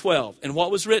 It had 12. And what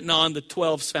was written on the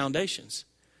 12's foundations?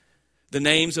 The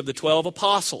names of the 12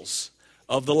 apostles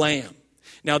of the Lamb.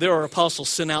 Now, there are apostles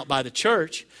sent out by the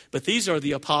church, but these are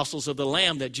the apostles of the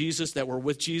Lamb that were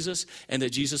with Jesus and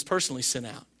that Jesus personally sent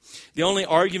out. The only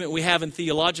argument we have in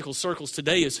theological circles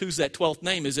today is who's that 12th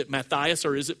name? Is it Matthias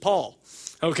or is it Paul?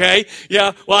 Okay?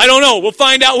 Yeah, well, I don't know. We'll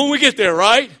find out when we get there,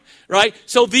 right? Right?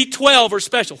 So the 12 are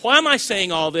special. Why am I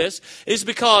saying all this? Is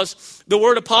because the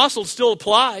word apostle still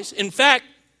applies. In fact,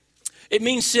 it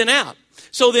means sent out.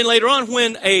 So then later on,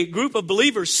 when a group of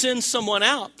believers send someone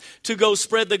out to go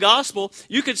spread the gospel,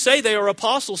 you could say they are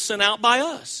apostles sent out by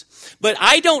us. But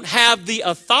I don't have the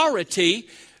authority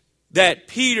that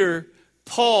Peter,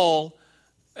 Paul,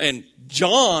 and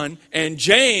John, and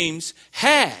James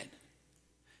had.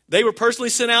 They were personally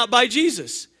sent out by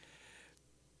Jesus.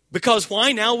 Because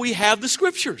why? Now we have the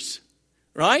scriptures,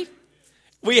 right?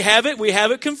 We have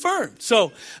it confirmed.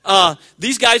 So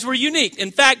these guys were unique.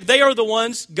 In fact, they are the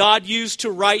ones God used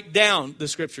to write down the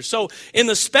scripture. So in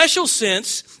the special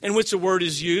sense in which the word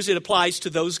is used, it applies to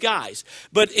those guys.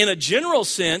 But in a general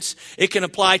sense, it can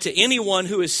apply to anyone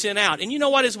who is sent out. And you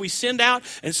know what? As we send out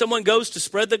and someone goes to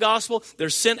spread the gospel, they're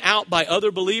sent out by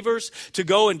other believers to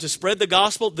go and to spread the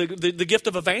gospel. The gift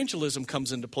of evangelism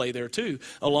comes into play there too,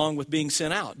 along with being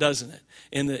sent out, doesn't it?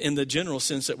 In the general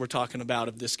sense that we're talking about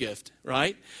of this gift,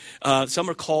 right? Some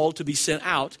are called to be sent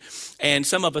out, and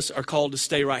some of us are called to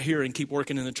stay right here and keep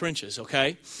working in the trenches,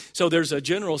 okay? So there's a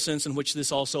general sense in which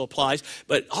this also applies,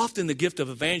 but often the gift of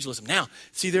evangelism. Now,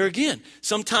 see there again,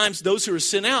 sometimes those who are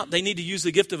sent out, they need to use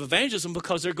the gift of evangelism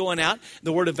because they're going out.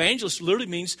 The word evangelist literally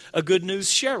means a good news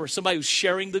sharer, somebody who's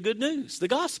sharing the good news, the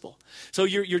gospel. So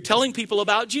you're telling people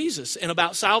about Jesus and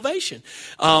about salvation.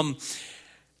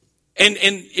 And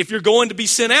if you're going to be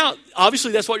sent out,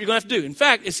 obviously that's what you're going to have to do. In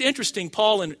fact, it's interesting,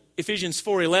 Paul in Ephesians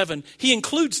 4:11, he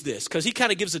includes this because he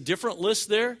kind of gives a different list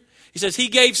there. He says he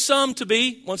gave some to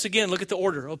be, once again, look at the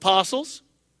order, apostles,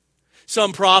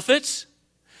 some prophets,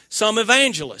 some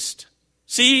evangelists.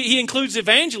 See, he includes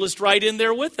evangelist right in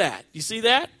there with that. You see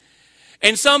that?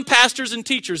 And some pastors and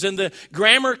teachers, and the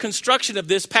grammar construction of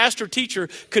this pastor-teacher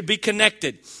could be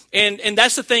connected. And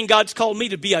that's the thing God's called me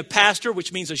to be, a pastor,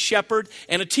 which means a shepherd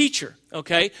and a teacher,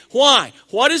 okay? Why?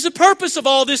 What is the purpose of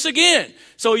all this again?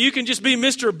 So you can just be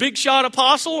Mr. Big Shot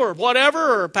Apostle or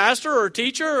whatever, or pastor or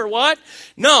teacher or what?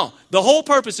 No, the whole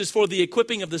purpose is for the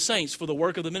equipping of the saints, for the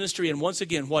work of the ministry. And once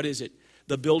again, what is it?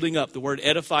 The building up. The word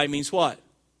edify means what?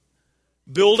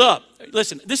 Build up.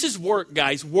 Listen, this is work,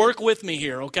 guys. Work with me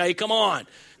here, okay? Come on.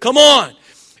 Come on.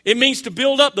 It means to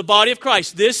build up the body of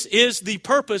Christ. This is the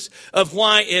purpose of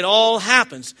why it all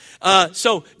happens.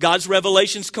 So God's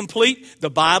revelation's complete. The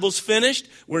Bible's finished.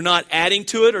 We're not adding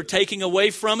to it or taking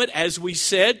away from it, as we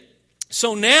said.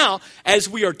 So now, as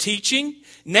we are teaching,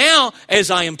 now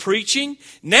as I am preaching,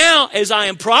 now as I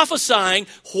am prophesying,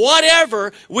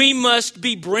 whatever, we must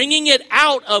be bringing it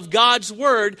out of God's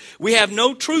Word. We have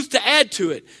no truth to add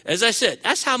to it. As I said,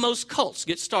 that's how most cults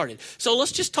get started. So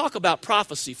let's just talk about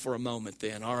prophecy for a moment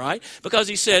then, all right? Because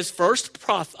he says first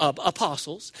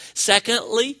apostles,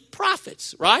 secondly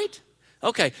prophets, right?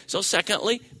 Okay, so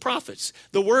secondly prophets.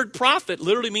 The word prophet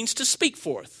literally means to speak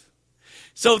forth.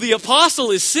 So the apostle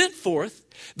is sent forth.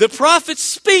 The prophet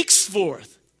speaks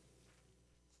forth.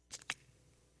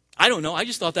 I don't know. I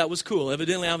just thought that was cool.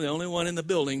 Evidently, I'm the only one in the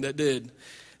building that did.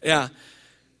 Yeah.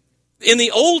 In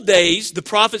the old days, the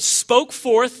prophets spoke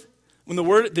forth when the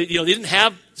word, they didn't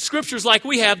have scriptures like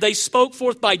we have. They spoke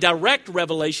forth by direct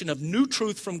revelation of new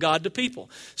truth from God to people.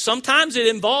 Sometimes it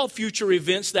involved future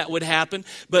events that would happen.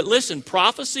 But listen,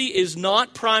 prophecy is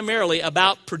not primarily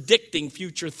about predicting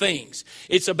future things.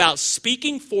 It's about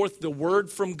speaking forth the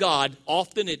word from God.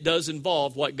 Often it does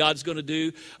involve what God's going to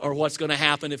do or what's going to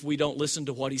happen if we don't listen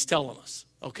to what he's telling us.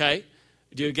 Okay?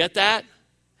 Do you get that?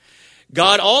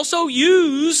 God also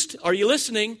used, are you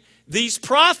listening, these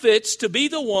prophets to be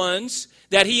the ones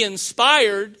that he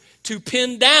inspired to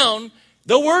pin down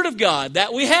the Word of God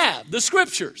that we have, the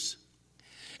Scriptures.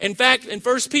 In fact, in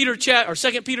 2 Peter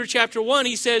chapter 1,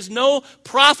 he says, no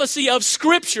prophecy of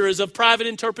Scripture is of private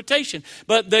interpretation.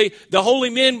 But the holy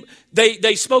men,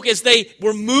 they spoke as they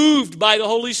were moved by the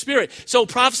Holy Spirit. So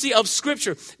prophecy of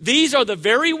Scripture. These are the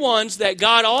very ones that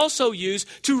God also used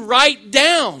to write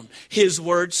down his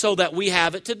Word so that we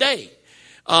have it today.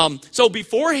 So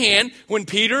beforehand, when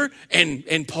Peter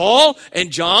and Paul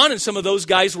and John and some of those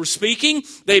guys were speaking,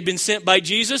 they'd been sent by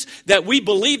Jesus, that we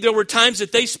believe there were times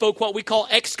that they spoke what we call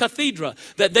ex cathedra,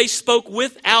 that they spoke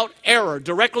without error,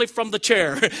 directly from the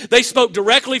chair. They spoke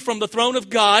directly from the throne of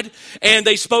God, and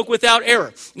they spoke without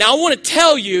error. Now, I want to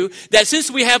tell you that since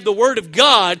we have the Word of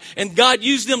God, and God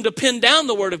used them to pin down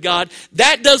the Word of God,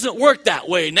 that doesn't work that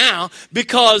way now,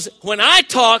 because when I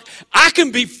talk, I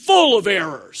can be full of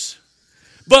errors.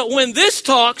 But when this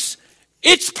talks,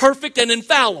 it's perfect and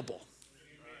infallible.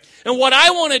 And what I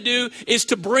want to do is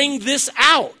to bring this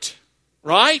out,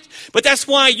 right? But that's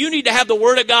why you need to have the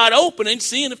Word of God open and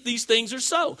seeing if these things are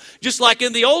so. Just like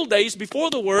in the old days, before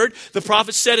the Word, the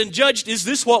prophets said and judged, is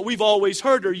this what we've always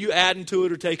heard, or are you adding to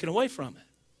it or taking away from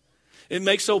it? It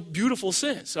makes so beautiful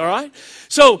sense, all right?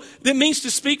 So that means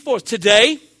to speak forth.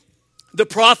 Today, the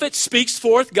prophet speaks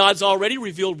forth God's already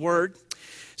revealed Word.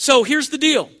 So here's the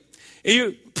deal.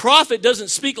 A prophet doesn't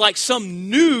speak like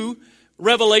some new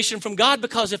revelation from God,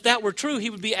 because if that were true, he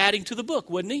would be adding to the book,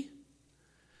 wouldn't he?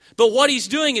 But what he's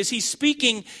doing is he's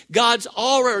speaking God's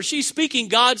already, or she's speaking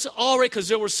God's already, because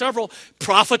there were several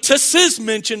prophetesses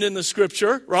mentioned in the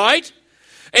Scripture, right?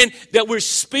 And that we're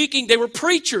speaking, they were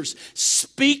preachers,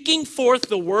 speaking forth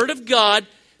the Word of God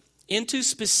into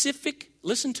specific,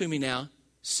 listen to me now,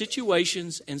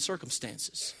 situations and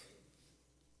circumstances.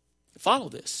 Follow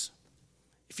this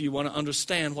if you want to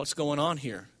understand what's going on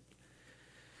here.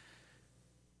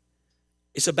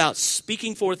 It's about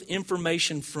speaking forth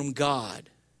information from God.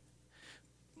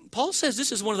 Paul says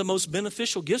this is one of the most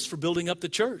beneficial gifts for building up the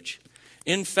church.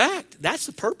 In fact, that's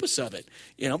the purpose of it,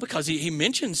 because he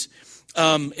mentions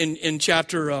in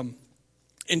chapter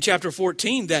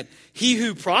 14 that he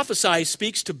who prophesies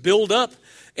speaks to build up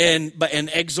and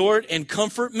exhort and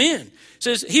comfort men. It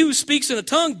says he who speaks in a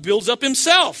tongue builds up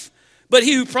himself, but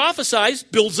he who prophesies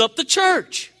builds up the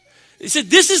church. He said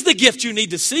this is the gift you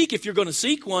need to seek if you're going to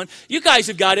seek one. You guys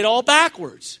have got it all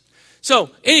backwards. So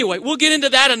anyway, we'll get into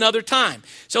that another time.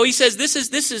 So he says this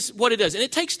is what it does. And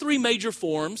it takes three major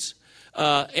forms.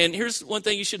 And here's one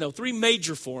thing you should know. Three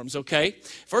major forms, okay?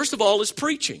 First of all is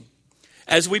preaching.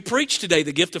 As we preach today,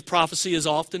 the gift of prophecy is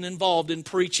often involved in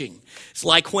preaching. It's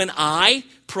like when I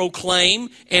proclaim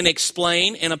and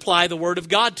explain and apply the Word of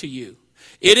God to you.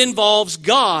 It involves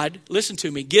God, listen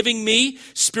to me, giving me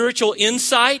spiritual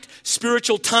insight,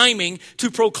 spiritual timing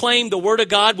to proclaim the Word of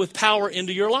God with power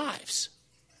into your lives.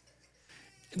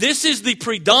 This is the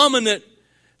predominant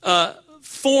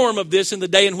form of this in the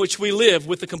day in which we live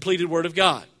with the completed Word of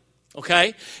God.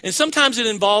 Okay? And sometimes it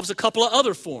involves a couple of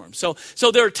other forms.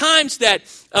 So there are times that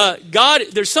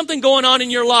there's something going on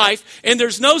in your life, and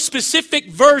there's no specific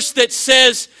verse that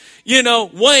says,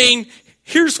 Wayne,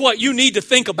 here's what you need to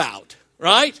think about,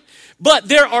 right? But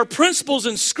there are principles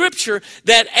in Scripture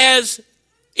that as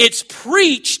it's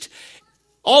preached,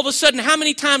 all of a sudden, how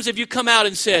many times have you come out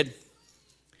and said,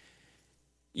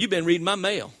 you've been reading my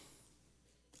mail?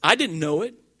 I didn't know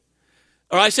it.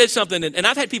 Or I said something, and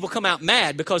I've had people come out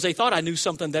mad because they thought I knew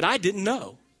something that I didn't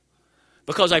know.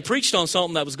 Because I preached on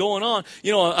something that was going on.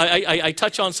 I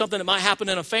touch on something that might happen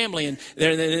in a family, and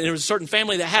there was a certain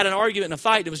family that had an argument and a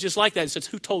fight. It was just like that. It says,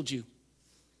 who told you?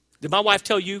 Did my wife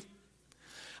tell you?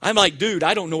 I'm like, dude,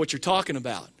 I don't know what you're talking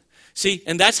about. See,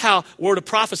 and that's how word of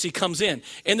prophecy comes in.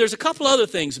 And there's a couple other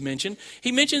things mentioned.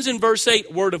 He mentions in verse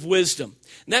 8, word of wisdom.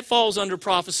 And that falls under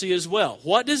prophecy as well.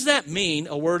 What does that mean,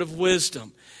 a word of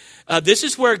wisdom? This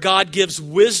is where God gives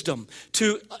wisdom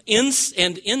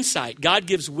and insight. God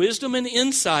gives wisdom and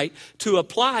insight to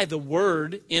apply the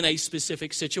word in a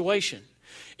specific situation.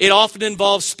 It often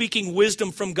involves speaking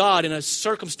wisdom from God in a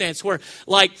circumstance where,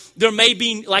 there may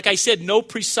be, like I said, no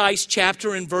precise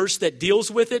chapter and verse that deals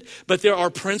with it, but there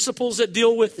are principles that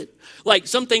deal with it. Like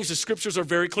some things the Scriptures are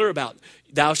very clear about.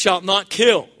 Thou shalt not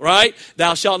kill, right?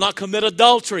 Thou shalt not commit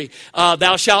adultery.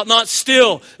 Thou shalt not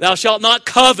steal. Thou shalt not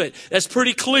covet. That's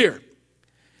pretty clear.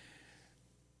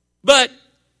 But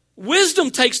wisdom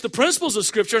takes the principles of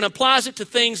Scripture and applies it to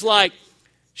things like,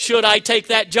 should I take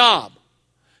that job?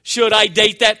 Should I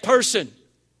date that person?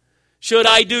 Should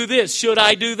I do this? Should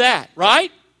I do that?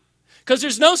 Right? Because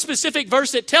there's no specific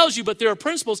verse that tells you, but there are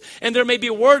principles, and there may be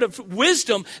a word of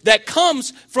wisdom that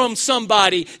comes from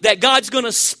somebody that God's going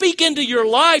to speak into your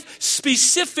life,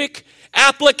 specific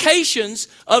applications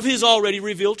of His already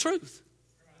revealed truth.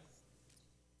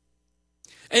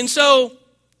 And so,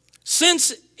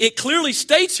 since it clearly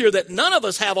states here that none of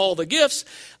us have all the gifts,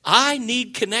 I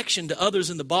need connection to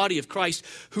others in the body of Christ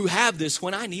who have this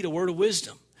when I need a word of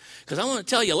wisdom. Because I want to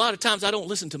tell you, a lot of times I don't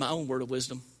listen to my own word of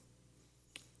wisdom.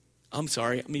 I'm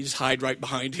sorry, let me just hide right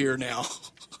behind here now.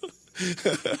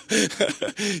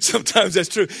 Sometimes that's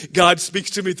true. God speaks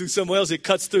to me through someone else. It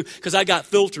cuts through because I got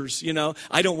filters,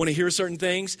 I don't want to hear certain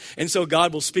things. And so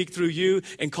God will speak through you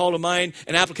and call to mind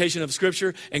an application of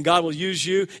Scripture, and God will use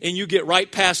you, and you get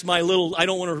right past my little, I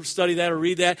don't want to study that or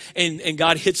read that, and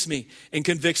God hits me and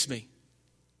convicts me.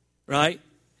 Right?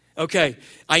 Okay,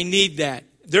 I need that.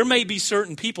 There may be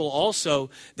certain people also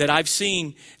that I've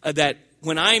seen that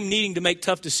when I'm needing to make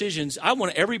tough decisions, I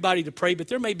want everybody to pray, but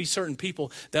there may be certain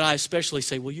people that I especially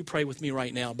say, will you pray with me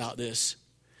right now about this?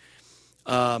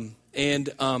 I'm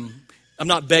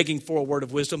not begging for a word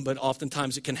of wisdom, but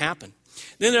oftentimes it can happen.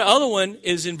 Then the other one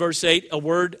is in verse 8, a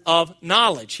word of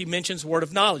knowledge. He mentions word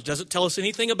of knowledge. Doesn't tell us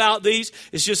anything about these.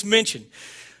 It's just mentioned.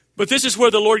 But this is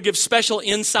where the Lord gives special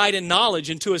insight and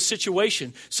knowledge into a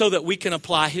situation so that we can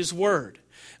apply His word.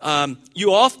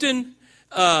 You often...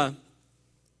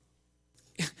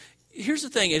 Here's the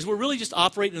thing, as we're really just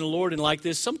operating in the Lord and like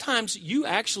this, sometimes you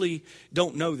actually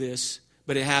don't know this,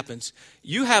 but it happens.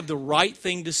 You have the right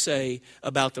thing to say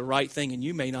about the right thing, and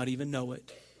you may not even know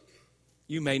it.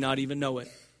 You may not even know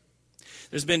it.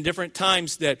 There's been different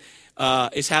times that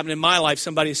it's happened in my life.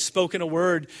 Somebody has spoken a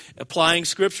word, applying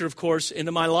Scripture, of course,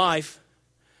 into my life,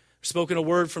 spoken a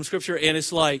word from Scripture, and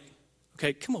it's like,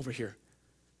 okay, come over here.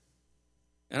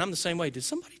 And I'm the same way. Did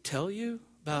somebody tell you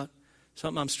about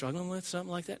something I'm struggling with,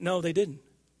 something like that? No, they didn't.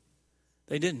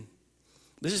 They didn't.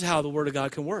 This is how the Word of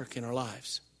God can work in our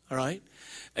lives, all right?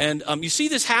 And you see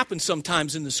this happen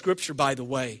sometimes in the Scripture, by the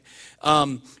way.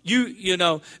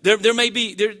 There may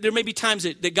be times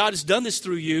that God has done this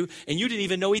through you, and you didn't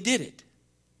even know He did it.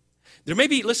 There may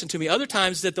be, listen to me, other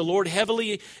times that the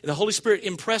Holy Spirit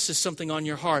impresses something on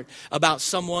your heart about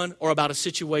someone or about a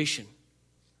situation.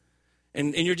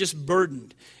 And you're just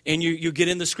burdened, and you get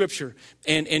in the Scripture,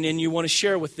 and you want to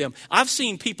share with them. I've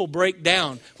seen people break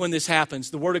down when this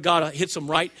happens. The Word of God hits them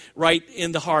right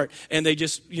in the heart, and they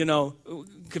just,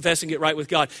 confess and get right with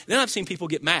God. Then I've seen people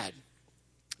get mad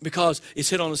because it's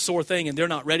hit on a sore thing, and they're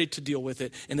not ready to deal with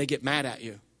it, and they get mad at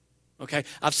you. Okay,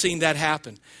 I've seen that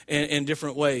happen in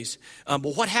different ways.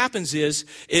 But what happens is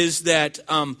that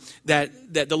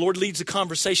the Lord leads the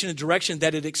conversation in a direction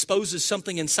that it exposes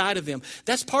something inside of them.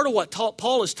 That's part of what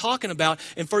Paul is talking about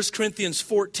in 1 Corinthians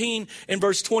 14 and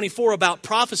verse 24 about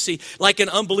prophecy. Like an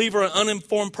unbeliever, an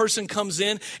uninformed person comes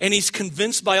in, and he's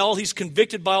convinced by all, he's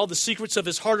convicted by all the secrets of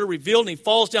his heart are revealed, and he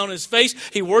falls down on his face.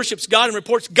 He worships God and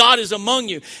reports, God is among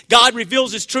you. God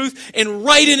reveals His truth and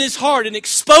right in his heart and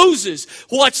exposes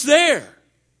what's there.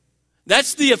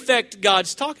 That's the effect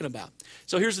God's talking about.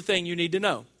 So here's the thing you need to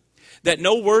know. That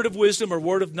no word of wisdom or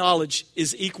word of knowledge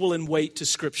is equal in weight to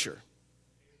Scripture.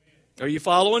 Are you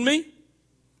following me?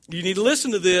 You need to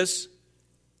listen to this.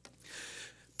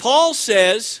 Paul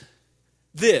says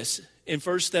this in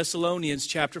 1 Thessalonians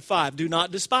chapter 5. Do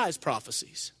not despise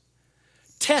prophecies.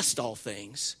 Test all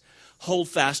things. Hold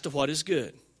fast to what is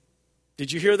good.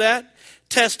 Did you hear that?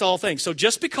 Test all things. So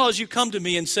just because you come to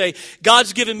me and say,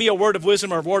 God's given me a word of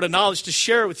wisdom or a word of knowledge to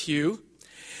share with you,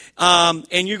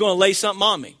 and you're going to lay something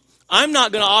on me, I'm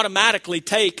not going to automatically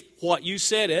take what you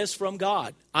said as from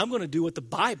God. I'm going to do what the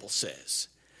Bible says.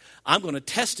 I'm going to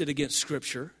test it against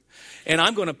Scripture, and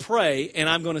I'm going to pray, and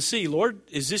I'm going to see, Lord,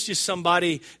 is this just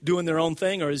somebody doing their own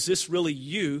thing, or is this really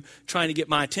you trying to get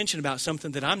my attention about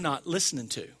something that I'm not listening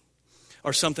to,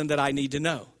 or something that I need to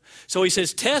know? So he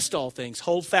says, test all things,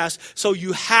 hold fast. So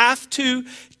you have to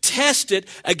test it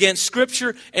against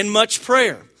Scripture and much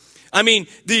prayer. I mean,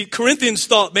 the Corinthians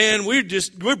thought, man, we're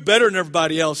better than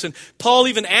everybody else. And Paul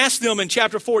even asked them in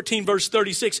chapter 14, verse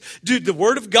 36, did the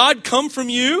word of God come from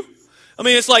you? I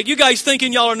mean, it's like you guys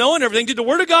thinking y'all are knowing everything. Did the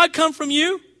word of God come from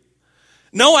you?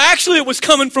 No, actually it was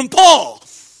coming from Paul,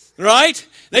 right?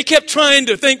 They kept trying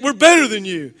to think we're better than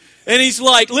you. And he's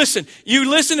like, listen, you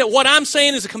listen to what I'm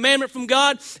saying is a commandment from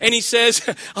God. And he says,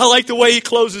 I like the way he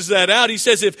closes that out. He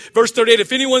says, verse 38,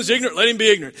 if anyone's ignorant, let him be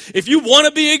ignorant. If you want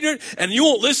to be ignorant and you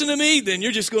won't listen to me, then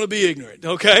you're just going to be ignorant,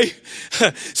 okay?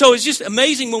 So it's just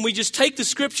amazing when we just take the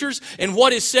Scriptures and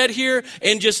what is said here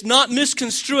and just not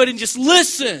misconstrue it and just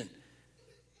listen.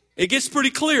 It gets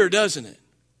pretty clear, doesn't it?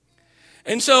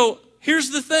 And so here's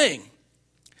the thing.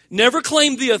 Never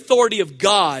claim the authority of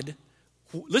God.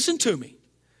 Listen to me.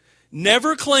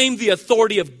 Never claim the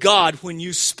authority of God when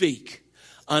you speak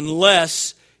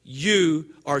unless you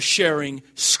are sharing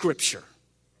Scripture.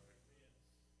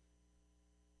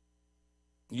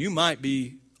 You might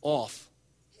be off.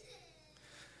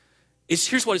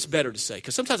 Here's what it's better to say,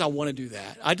 because sometimes I want to do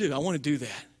that. I want to do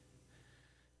that.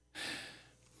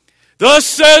 Thus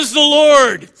says the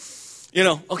Lord.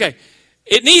 Okay.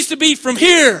 It needs to be from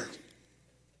here.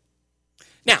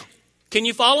 Now, can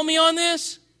you follow me on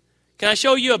this? Can I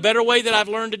show you a better way that I've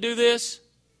learned to do this?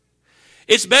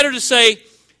 It's better to say,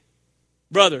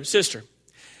 brother, sister,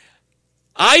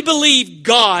 I believe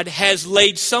God has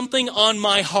laid something on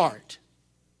my heart,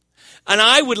 and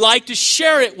I would like to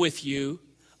share it with you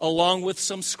along with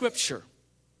some Scripture.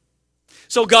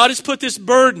 So God has put this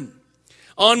burden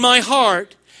on my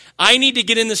heart. I need to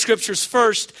get in the Scriptures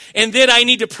first, and then I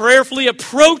need to prayerfully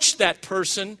approach that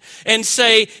person and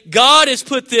say, God has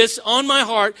put this on my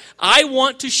heart. I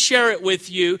want to share it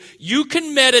with you. You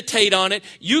can meditate on it.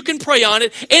 You can pray on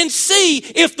it and see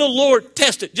if the Lord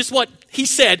test it. Just what he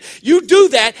said. You do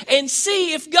that and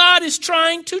see if God is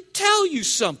trying to tell you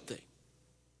something.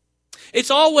 It's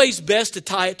always best to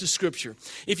tie it to Scripture.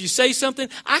 If you say something,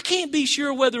 I can't be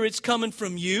sure whether it's coming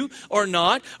from you or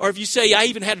not. Or if you say, I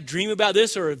even had a dream about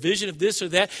this or a vision of this or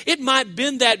that. It might have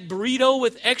been that burrito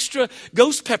with extra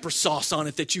ghost pepper sauce on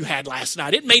it that you had last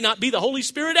night. It may not be the Holy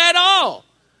Spirit at all.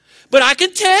 But I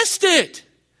can test it,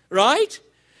 right?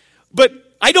 But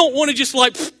I don't want to just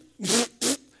like,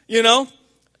 I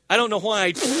don't know why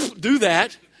I do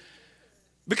that.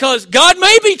 Because God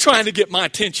may be trying to get my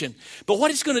attention. But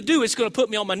what it's going to do, it's going to put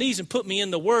me on my knees and put me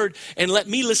in the Word and let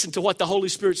me listen to what the Holy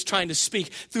Spirit's trying to speak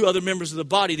through other members of the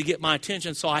body to get my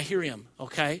attention so I hear Him,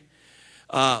 okay?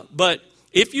 But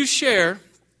if you share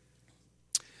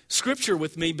Scripture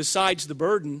with me besides the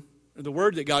burden or the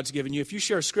Word that God's given you, if you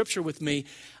share Scripture with me,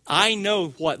 I know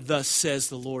what thus says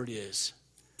the Lord is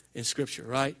in Scripture,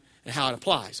 right? And how it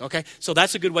applies, okay? So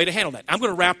that's a good way to handle that. I'm going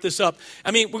to wrap this up.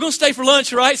 I mean, we're going to stay for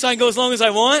lunch, right? So I can go as long as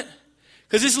I want?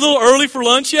 Because it's a little early for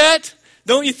lunch yet,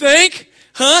 don't you think?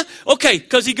 Huh? Okay,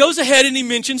 because he goes ahead and he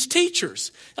mentions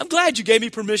teachers. I'm glad you gave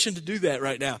me permission to do that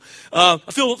right now. I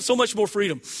feel so much more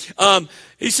freedom.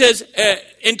 He says,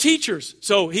 and teachers.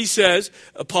 So he says,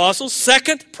 apostles,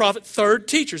 second, prophet, third,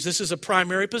 teachers. This is a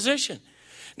primary position.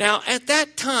 Now, at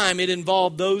that time, it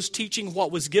involved those teaching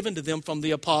what was given to them from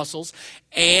the apostles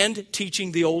and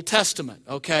teaching the Old Testament,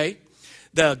 okay?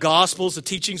 The Gospels, the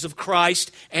teachings of Christ,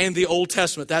 and the Old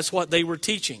Testament. That's what they were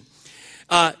teaching.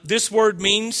 This word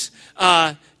means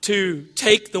to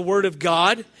take the Word of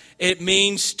God. It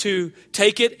means to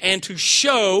take it and to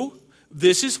show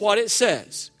this is what it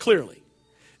says, clearly.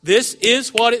 This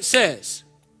is what it says.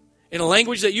 In a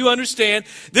language that you understand,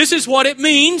 this is what it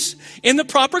means in the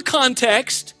proper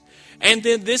context, and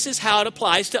then this is how it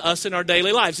applies to us in our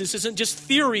daily lives. This isn't just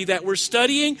theory that we're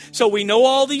studying, so we know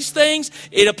all these things.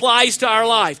 It applies to our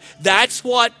life. That's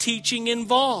what teaching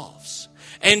involves.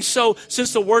 And so,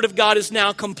 since the Word of God is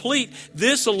now complete,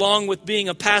 this, along with being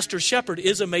a pastor shepherd,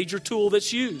 is a major tool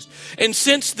that's used. And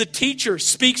since the teacher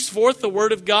speaks forth the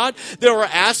Word of God, there are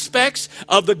aspects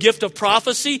of the gift of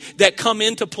prophecy that come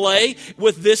into play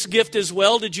with this gift as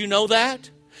well. Did you know that?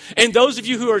 And those of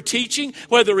you who are teaching,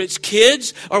 whether it's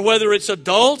kids or whether it's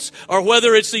adults or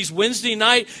whether it's these Wednesday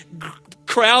night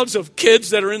crowds of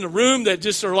kids that are in the room that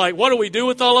just are like, what do we do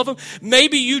with all of them?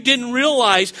 Maybe you didn't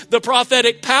realize the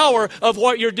prophetic power of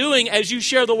what you're doing as you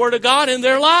share the Word of God in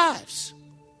their lives.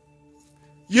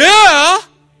 Yeah.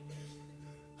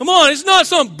 Come on, it's not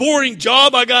some boring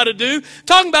job I got to do.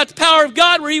 Talking about the power of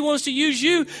God where He wants to use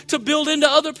you to build into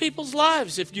other people's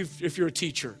lives if you're a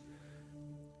teacher.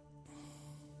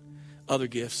 Other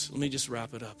gifts. Let me just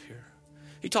wrap it up here.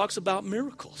 He talks about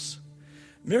miracles.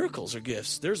 Miracles are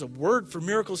gifts. There's a word for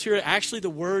miracles here. Actually, the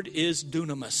word is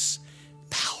dunamis,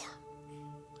 power.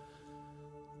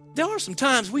 There are some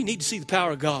times we need to see the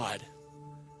power of God.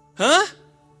 Huh?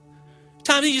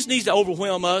 Times He just needs to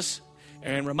overwhelm us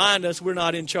and remind us we're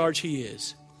not in charge, He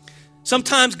is.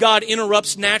 Sometimes God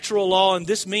interrupts natural law, and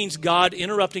this means God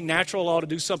interrupting natural law to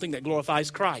do something that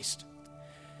glorifies Christ.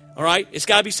 All right? It's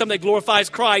got to be something that glorifies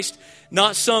Christ,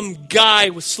 not some guy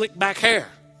with slick back hair.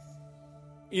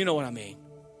 You know what I mean.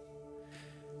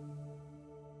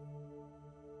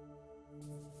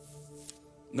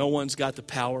 No one's got the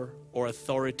power or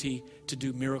authority to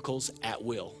do miracles at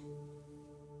will.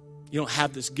 You don't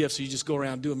have this gift, so you just go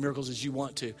around doing miracles as you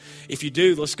want to. If you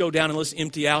do, let's go down and let's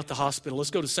empty out the hospital. Let's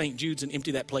go to St. Jude's and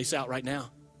empty that place out right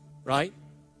now. Right?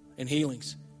 And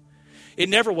healings. It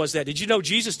never was that. Did you know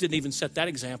Jesus didn't even set that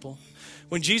example?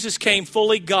 When Jesus came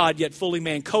fully God, yet fully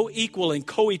man, co-equal and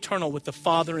co-eternal with the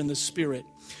Father and the Spirit.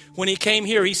 When He came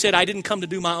here, He said, I didn't come to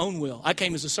do my own will. I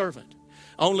came as a servant.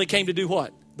 I only came to do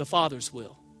what? The Father's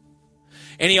will.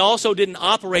 And He also didn't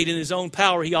operate in His own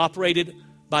power. He operated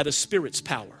by the Spirit's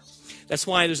power. That's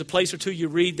why there's a place or two you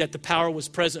read that the power was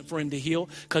present for Him to heal,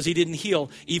 because He didn't heal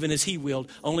even as He willed.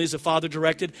 Only as the Father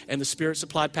directed and the Spirit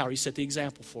supplied power. He set the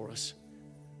example for us.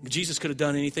 Jesus could have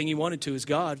done anything He wanted to as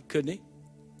God, couldn't He?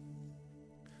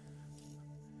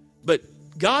 But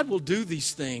God will do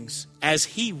these things as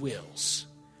He wills.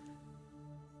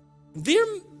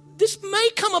 This may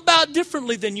come about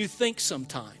differently than you think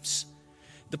sometimes.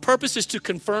 The purpose is to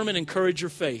confirm and encourage your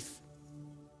faith.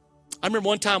 I remember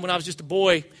one time when I was just a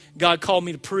boy, God called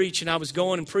me to preach, and I was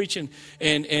going and preaching,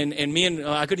 and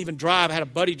I couldn't even drive. I had a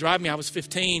buddy drive me. I was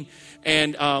 15,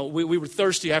 and we were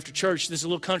thirsty after church. This is a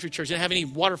little country church. They didn't have any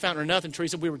water fountain or nothing,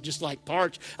 Teresa. We were just like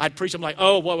parched. I'd preach. I'm like,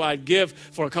 oh, what would I give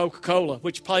for a Coca-Cola,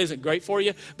 which probably isn't great for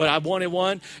you, but I wanted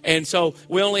one. And so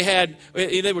we only had,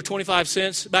 they were 25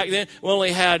 cents back then. We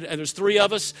only had, and there's 3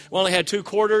 of us. We only had 2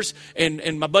 quarters,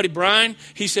 and my buddy Brian,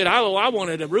 he said, I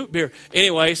wanted a root beer.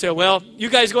 Anyway, he said, well, you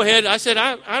guys go ahead. I said,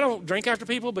 I don't drink after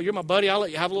people, but you're my buddy. I'll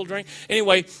let you have a little drink.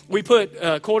 Anyway, we put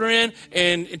a quarter in,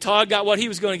 and Todd got what he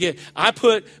was going to get. I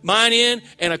put mine in,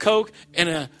 and a Coke, and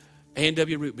a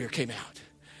A&W root beer came out.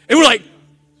 And we're like,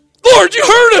 Lord, you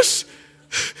heard us.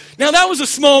 Now, that was a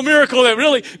small miracle that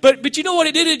really, but you know what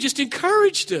it did? It just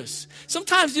encouraged us.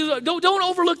 Sometimes don't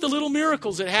overlook the little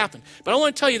miracles that happen. But I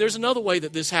want to tell you, there's another way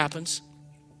that this happens.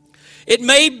 It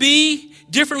may be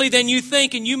differently than you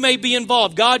think, and you may be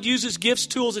involved. God uses gifts,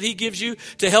 tools that He gives you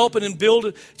to help and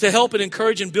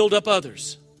encourage and build up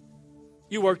others.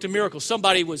 You worked a miracle.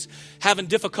 Somebody was having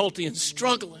difficulty and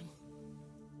struggling.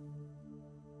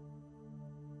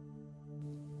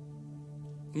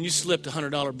 And you slipped a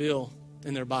 $100 bill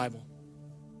in their Bible.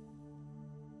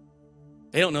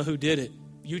 They don't know who did it.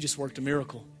 You just worked a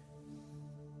miracle.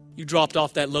 You dropped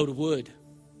off that load of wood.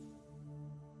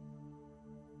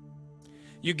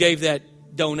 You gave that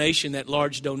donation, that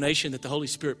large donation that the Holy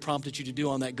Spirit prompted you to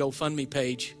do on that GoFundMe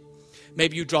page.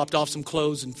 Maybe you dropped off some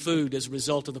clothes and food as a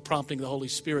result of the prompting of the Holy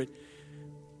Spirit.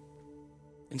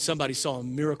 And somebody saw a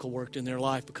miracle worked in their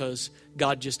life because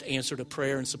God just answered a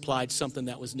prayer and supplied something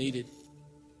that was needed.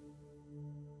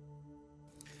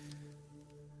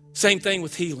 Same thing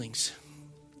with healings.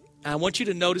 I want you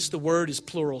to notice the word is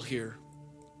plural here.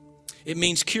 It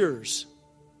means cures.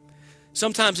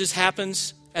 Sometimes this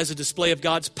happens as a display of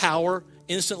God's power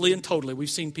instantly and totally. We've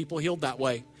seen people healed that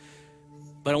way.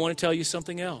 But I want to tell you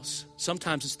something else.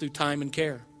 Sometimes it's through time and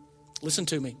care. Listen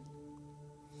to me.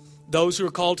 Those who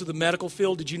are called to the medical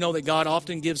field, did you know that God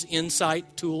often gives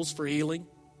insight tools for healing?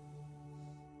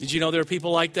 Did you know there are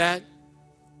people like that?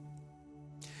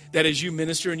 That as you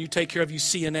minister and you take care of you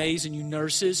CNAs and you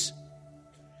nurses,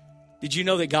 did you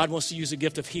know that God wants to use a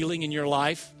gift of healing in your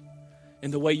life?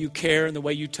 And the way you care and the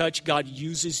way you touch, God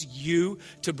uses you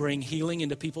to bring healing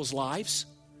into people's lives.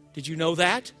 Did you know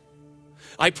that?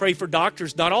 I pray for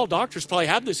doctors. Not all doctors probably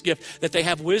have this gift, that they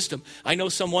have wisdom. I know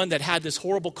someone that had this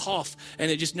horrible cough,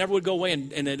 and it just never would go away,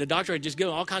 and the doctor had just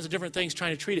given all kinds of different things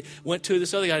trying to treat it. Went to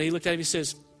this other guy, and he looked at him and he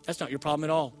says, that's not your problem at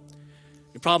all.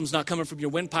 Your problem's not coming from your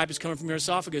windpipe, it's coming from your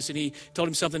esophagus. And he told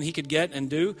him something he could get and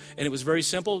do, and it was very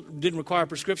simple, didn't require a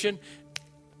prescription.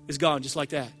 It's gone just like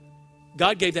that.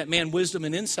 God gave that man wisdom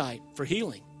and insight for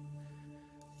healing.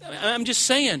 I'm just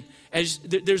saying,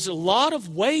 there's a lot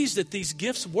of ways that these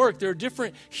gifts work. There are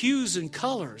different hues and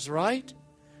colors, right?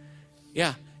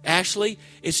 Yeah, Ashley,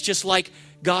 it's just like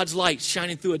God's light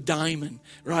shining through a diamond,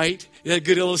 right? Is that a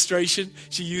good illustration?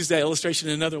 She used that illustration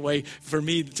in another way for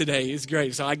me today. It's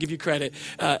great, so I give you credit.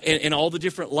 And all the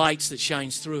different lights that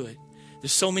shines through it.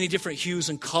 There's so many different hues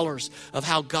and colors of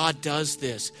how God does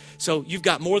this. So you've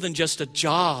got more than just a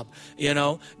job, you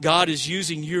know. God is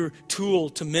using your tool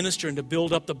to minister and to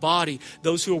build up the body.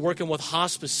 Those who are working with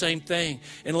hospice, same thing.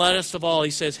 And last of all,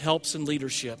 he says helps and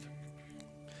leadership.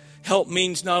 Help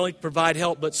means not only to provide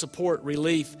help, but support,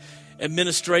 relief.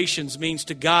 Administrations means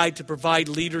to guide, to provide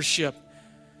leadership.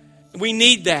 We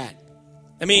need that.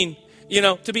 I mean, you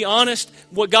know, to be honest,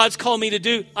 what God's called me to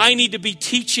do, I need to be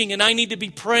teaching and I need to be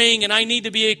praying and I need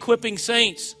to be equipping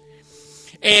saints.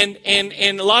 And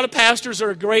a lot of pastors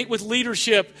are great with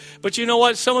leadership, but you know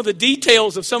what? Some of the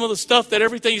details of some of the stuff that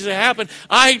everything's to happen,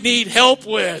 I need help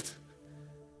with.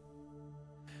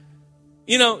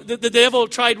 You know, the devil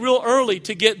tried real early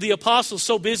to get the apostles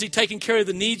so busy taking care of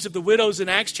the needs of the widows in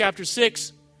Acts chapter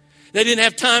 6. They didn't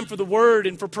have time for the word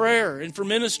and for prayer and for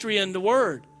ministry and the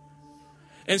word.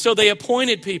 And so they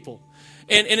appointed people.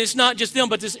 And it's not just them,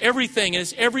 but it's everything. And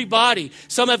it's everybody.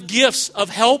 Some have gifts of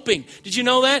helping. Did you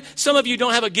know that? Some of you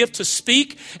don't have a gift to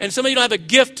speak. And some of you don't have a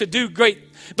gift to do great.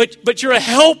 But you're a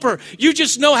helper. You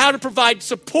just know how to provide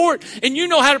support. And you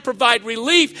know how to provide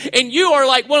relief. And you are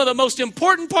like one of the most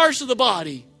important parts of the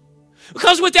body.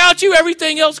 Because without you,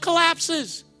 everything else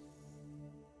collapses.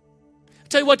 I'll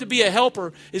tell you what, to be a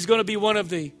helper is going to be one of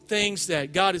the things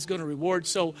that God is going to reward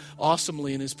so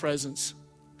awesomely in His presence.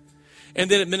 And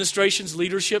then administrations,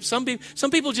 leadership. Some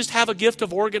people just have a gift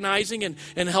of organizing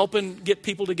and helping get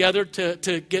people together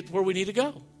to get where we need to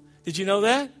go. Did you know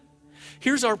that?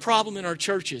 Here's our problem in our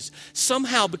churches.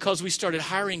 Somehow, because we started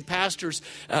hiring pastors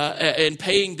and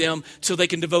paying them so they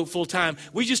can devote full time,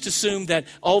 we just assume that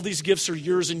all these gifts are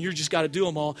yours and you just got to do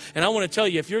them all. And I want to tell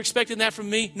you, if you're expecting that from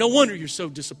me, no wonder you're so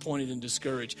disappointed and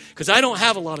discouraged, because I don't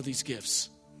have a lot of these gifts.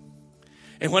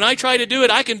 And when I try to do it,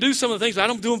 I can do some of the things, but I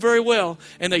don't do them very well,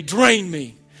 and they drain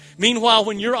me. Meanwhile,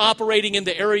 when you're operating in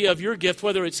the area of your gift,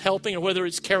 whether it's helping or whether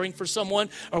it's caring for someone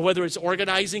or whether it's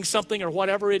organizing something or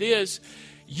whatever it is,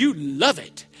 you love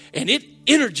it, and it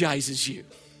energizes you.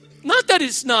 Not that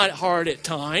it's not hard at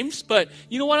times, but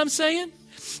you know what I'm saying?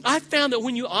 I've found that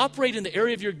when you operate in the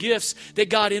area of your gifts,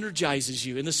 that God energizes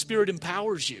you and the Spirit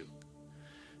empowers you.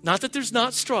 Not that there's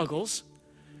not struggles.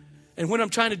 And when I'm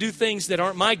trying to do things that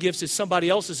aren't my gifts, it's somebody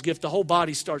else's gift, the whole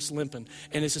body starts limping.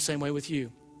 And it's the same way with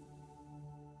you.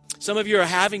 Some of you are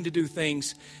having to do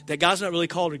things that God's not really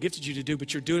called or gifted you to do,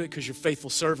 but you're doing it because you're a faithful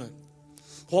servant.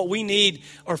 What we need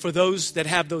are for those that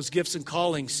have those gifts and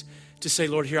callings to say,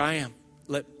 Lord, here I am.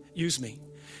 Use me.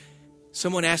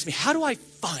 Someone asked me, how do I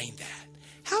find that?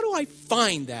 How do I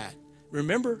find that?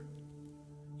 Remember,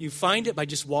 you find it by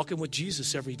just walking with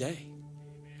Jesus every day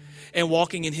and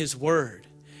walking in His Word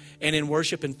and in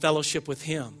worship and fellowship with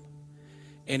Him,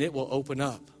 and it will open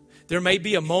up. There may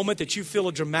be a moment that you feel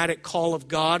a dramatic call of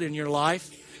God in your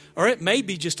life, or it may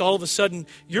be just all of a sudden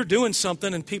you're doing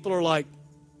something and people are like,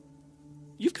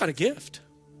 you've got a gift.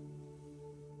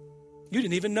 You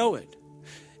didn't even know it.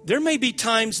 There may be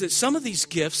times that some of these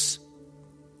gifts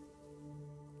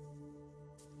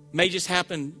may just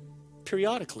happen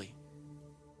periodically.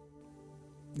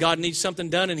 God needs something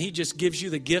done and He just gives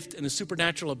you the gift and the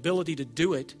supernatural ability to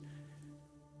do it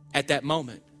at that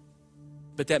moment.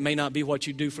 But that may not be what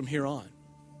you do from here on.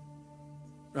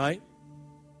 Right?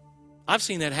 I've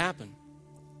seen that happen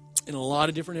in a lot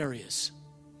of different areas.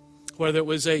 Whether it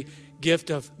was a gift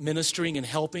of ministering and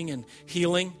helping and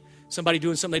healing, somebody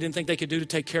doing something they didn't think they could do to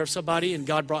take care of somebody and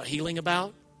God brought healing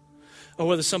about. Or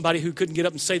whether somebody who couldn't get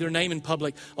up and say their name in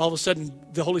public, all of a sudden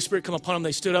the Holy Spirit come upon them,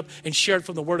 they stood up and shared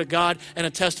from the Word of God and a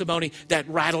testimony that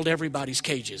rattled everybody's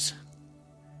cages.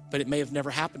 But it may have never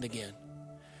happened again.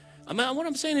 What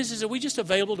I'm saying is that we just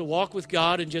available to walk with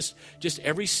God and just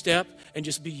every step and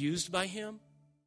just be used by Him?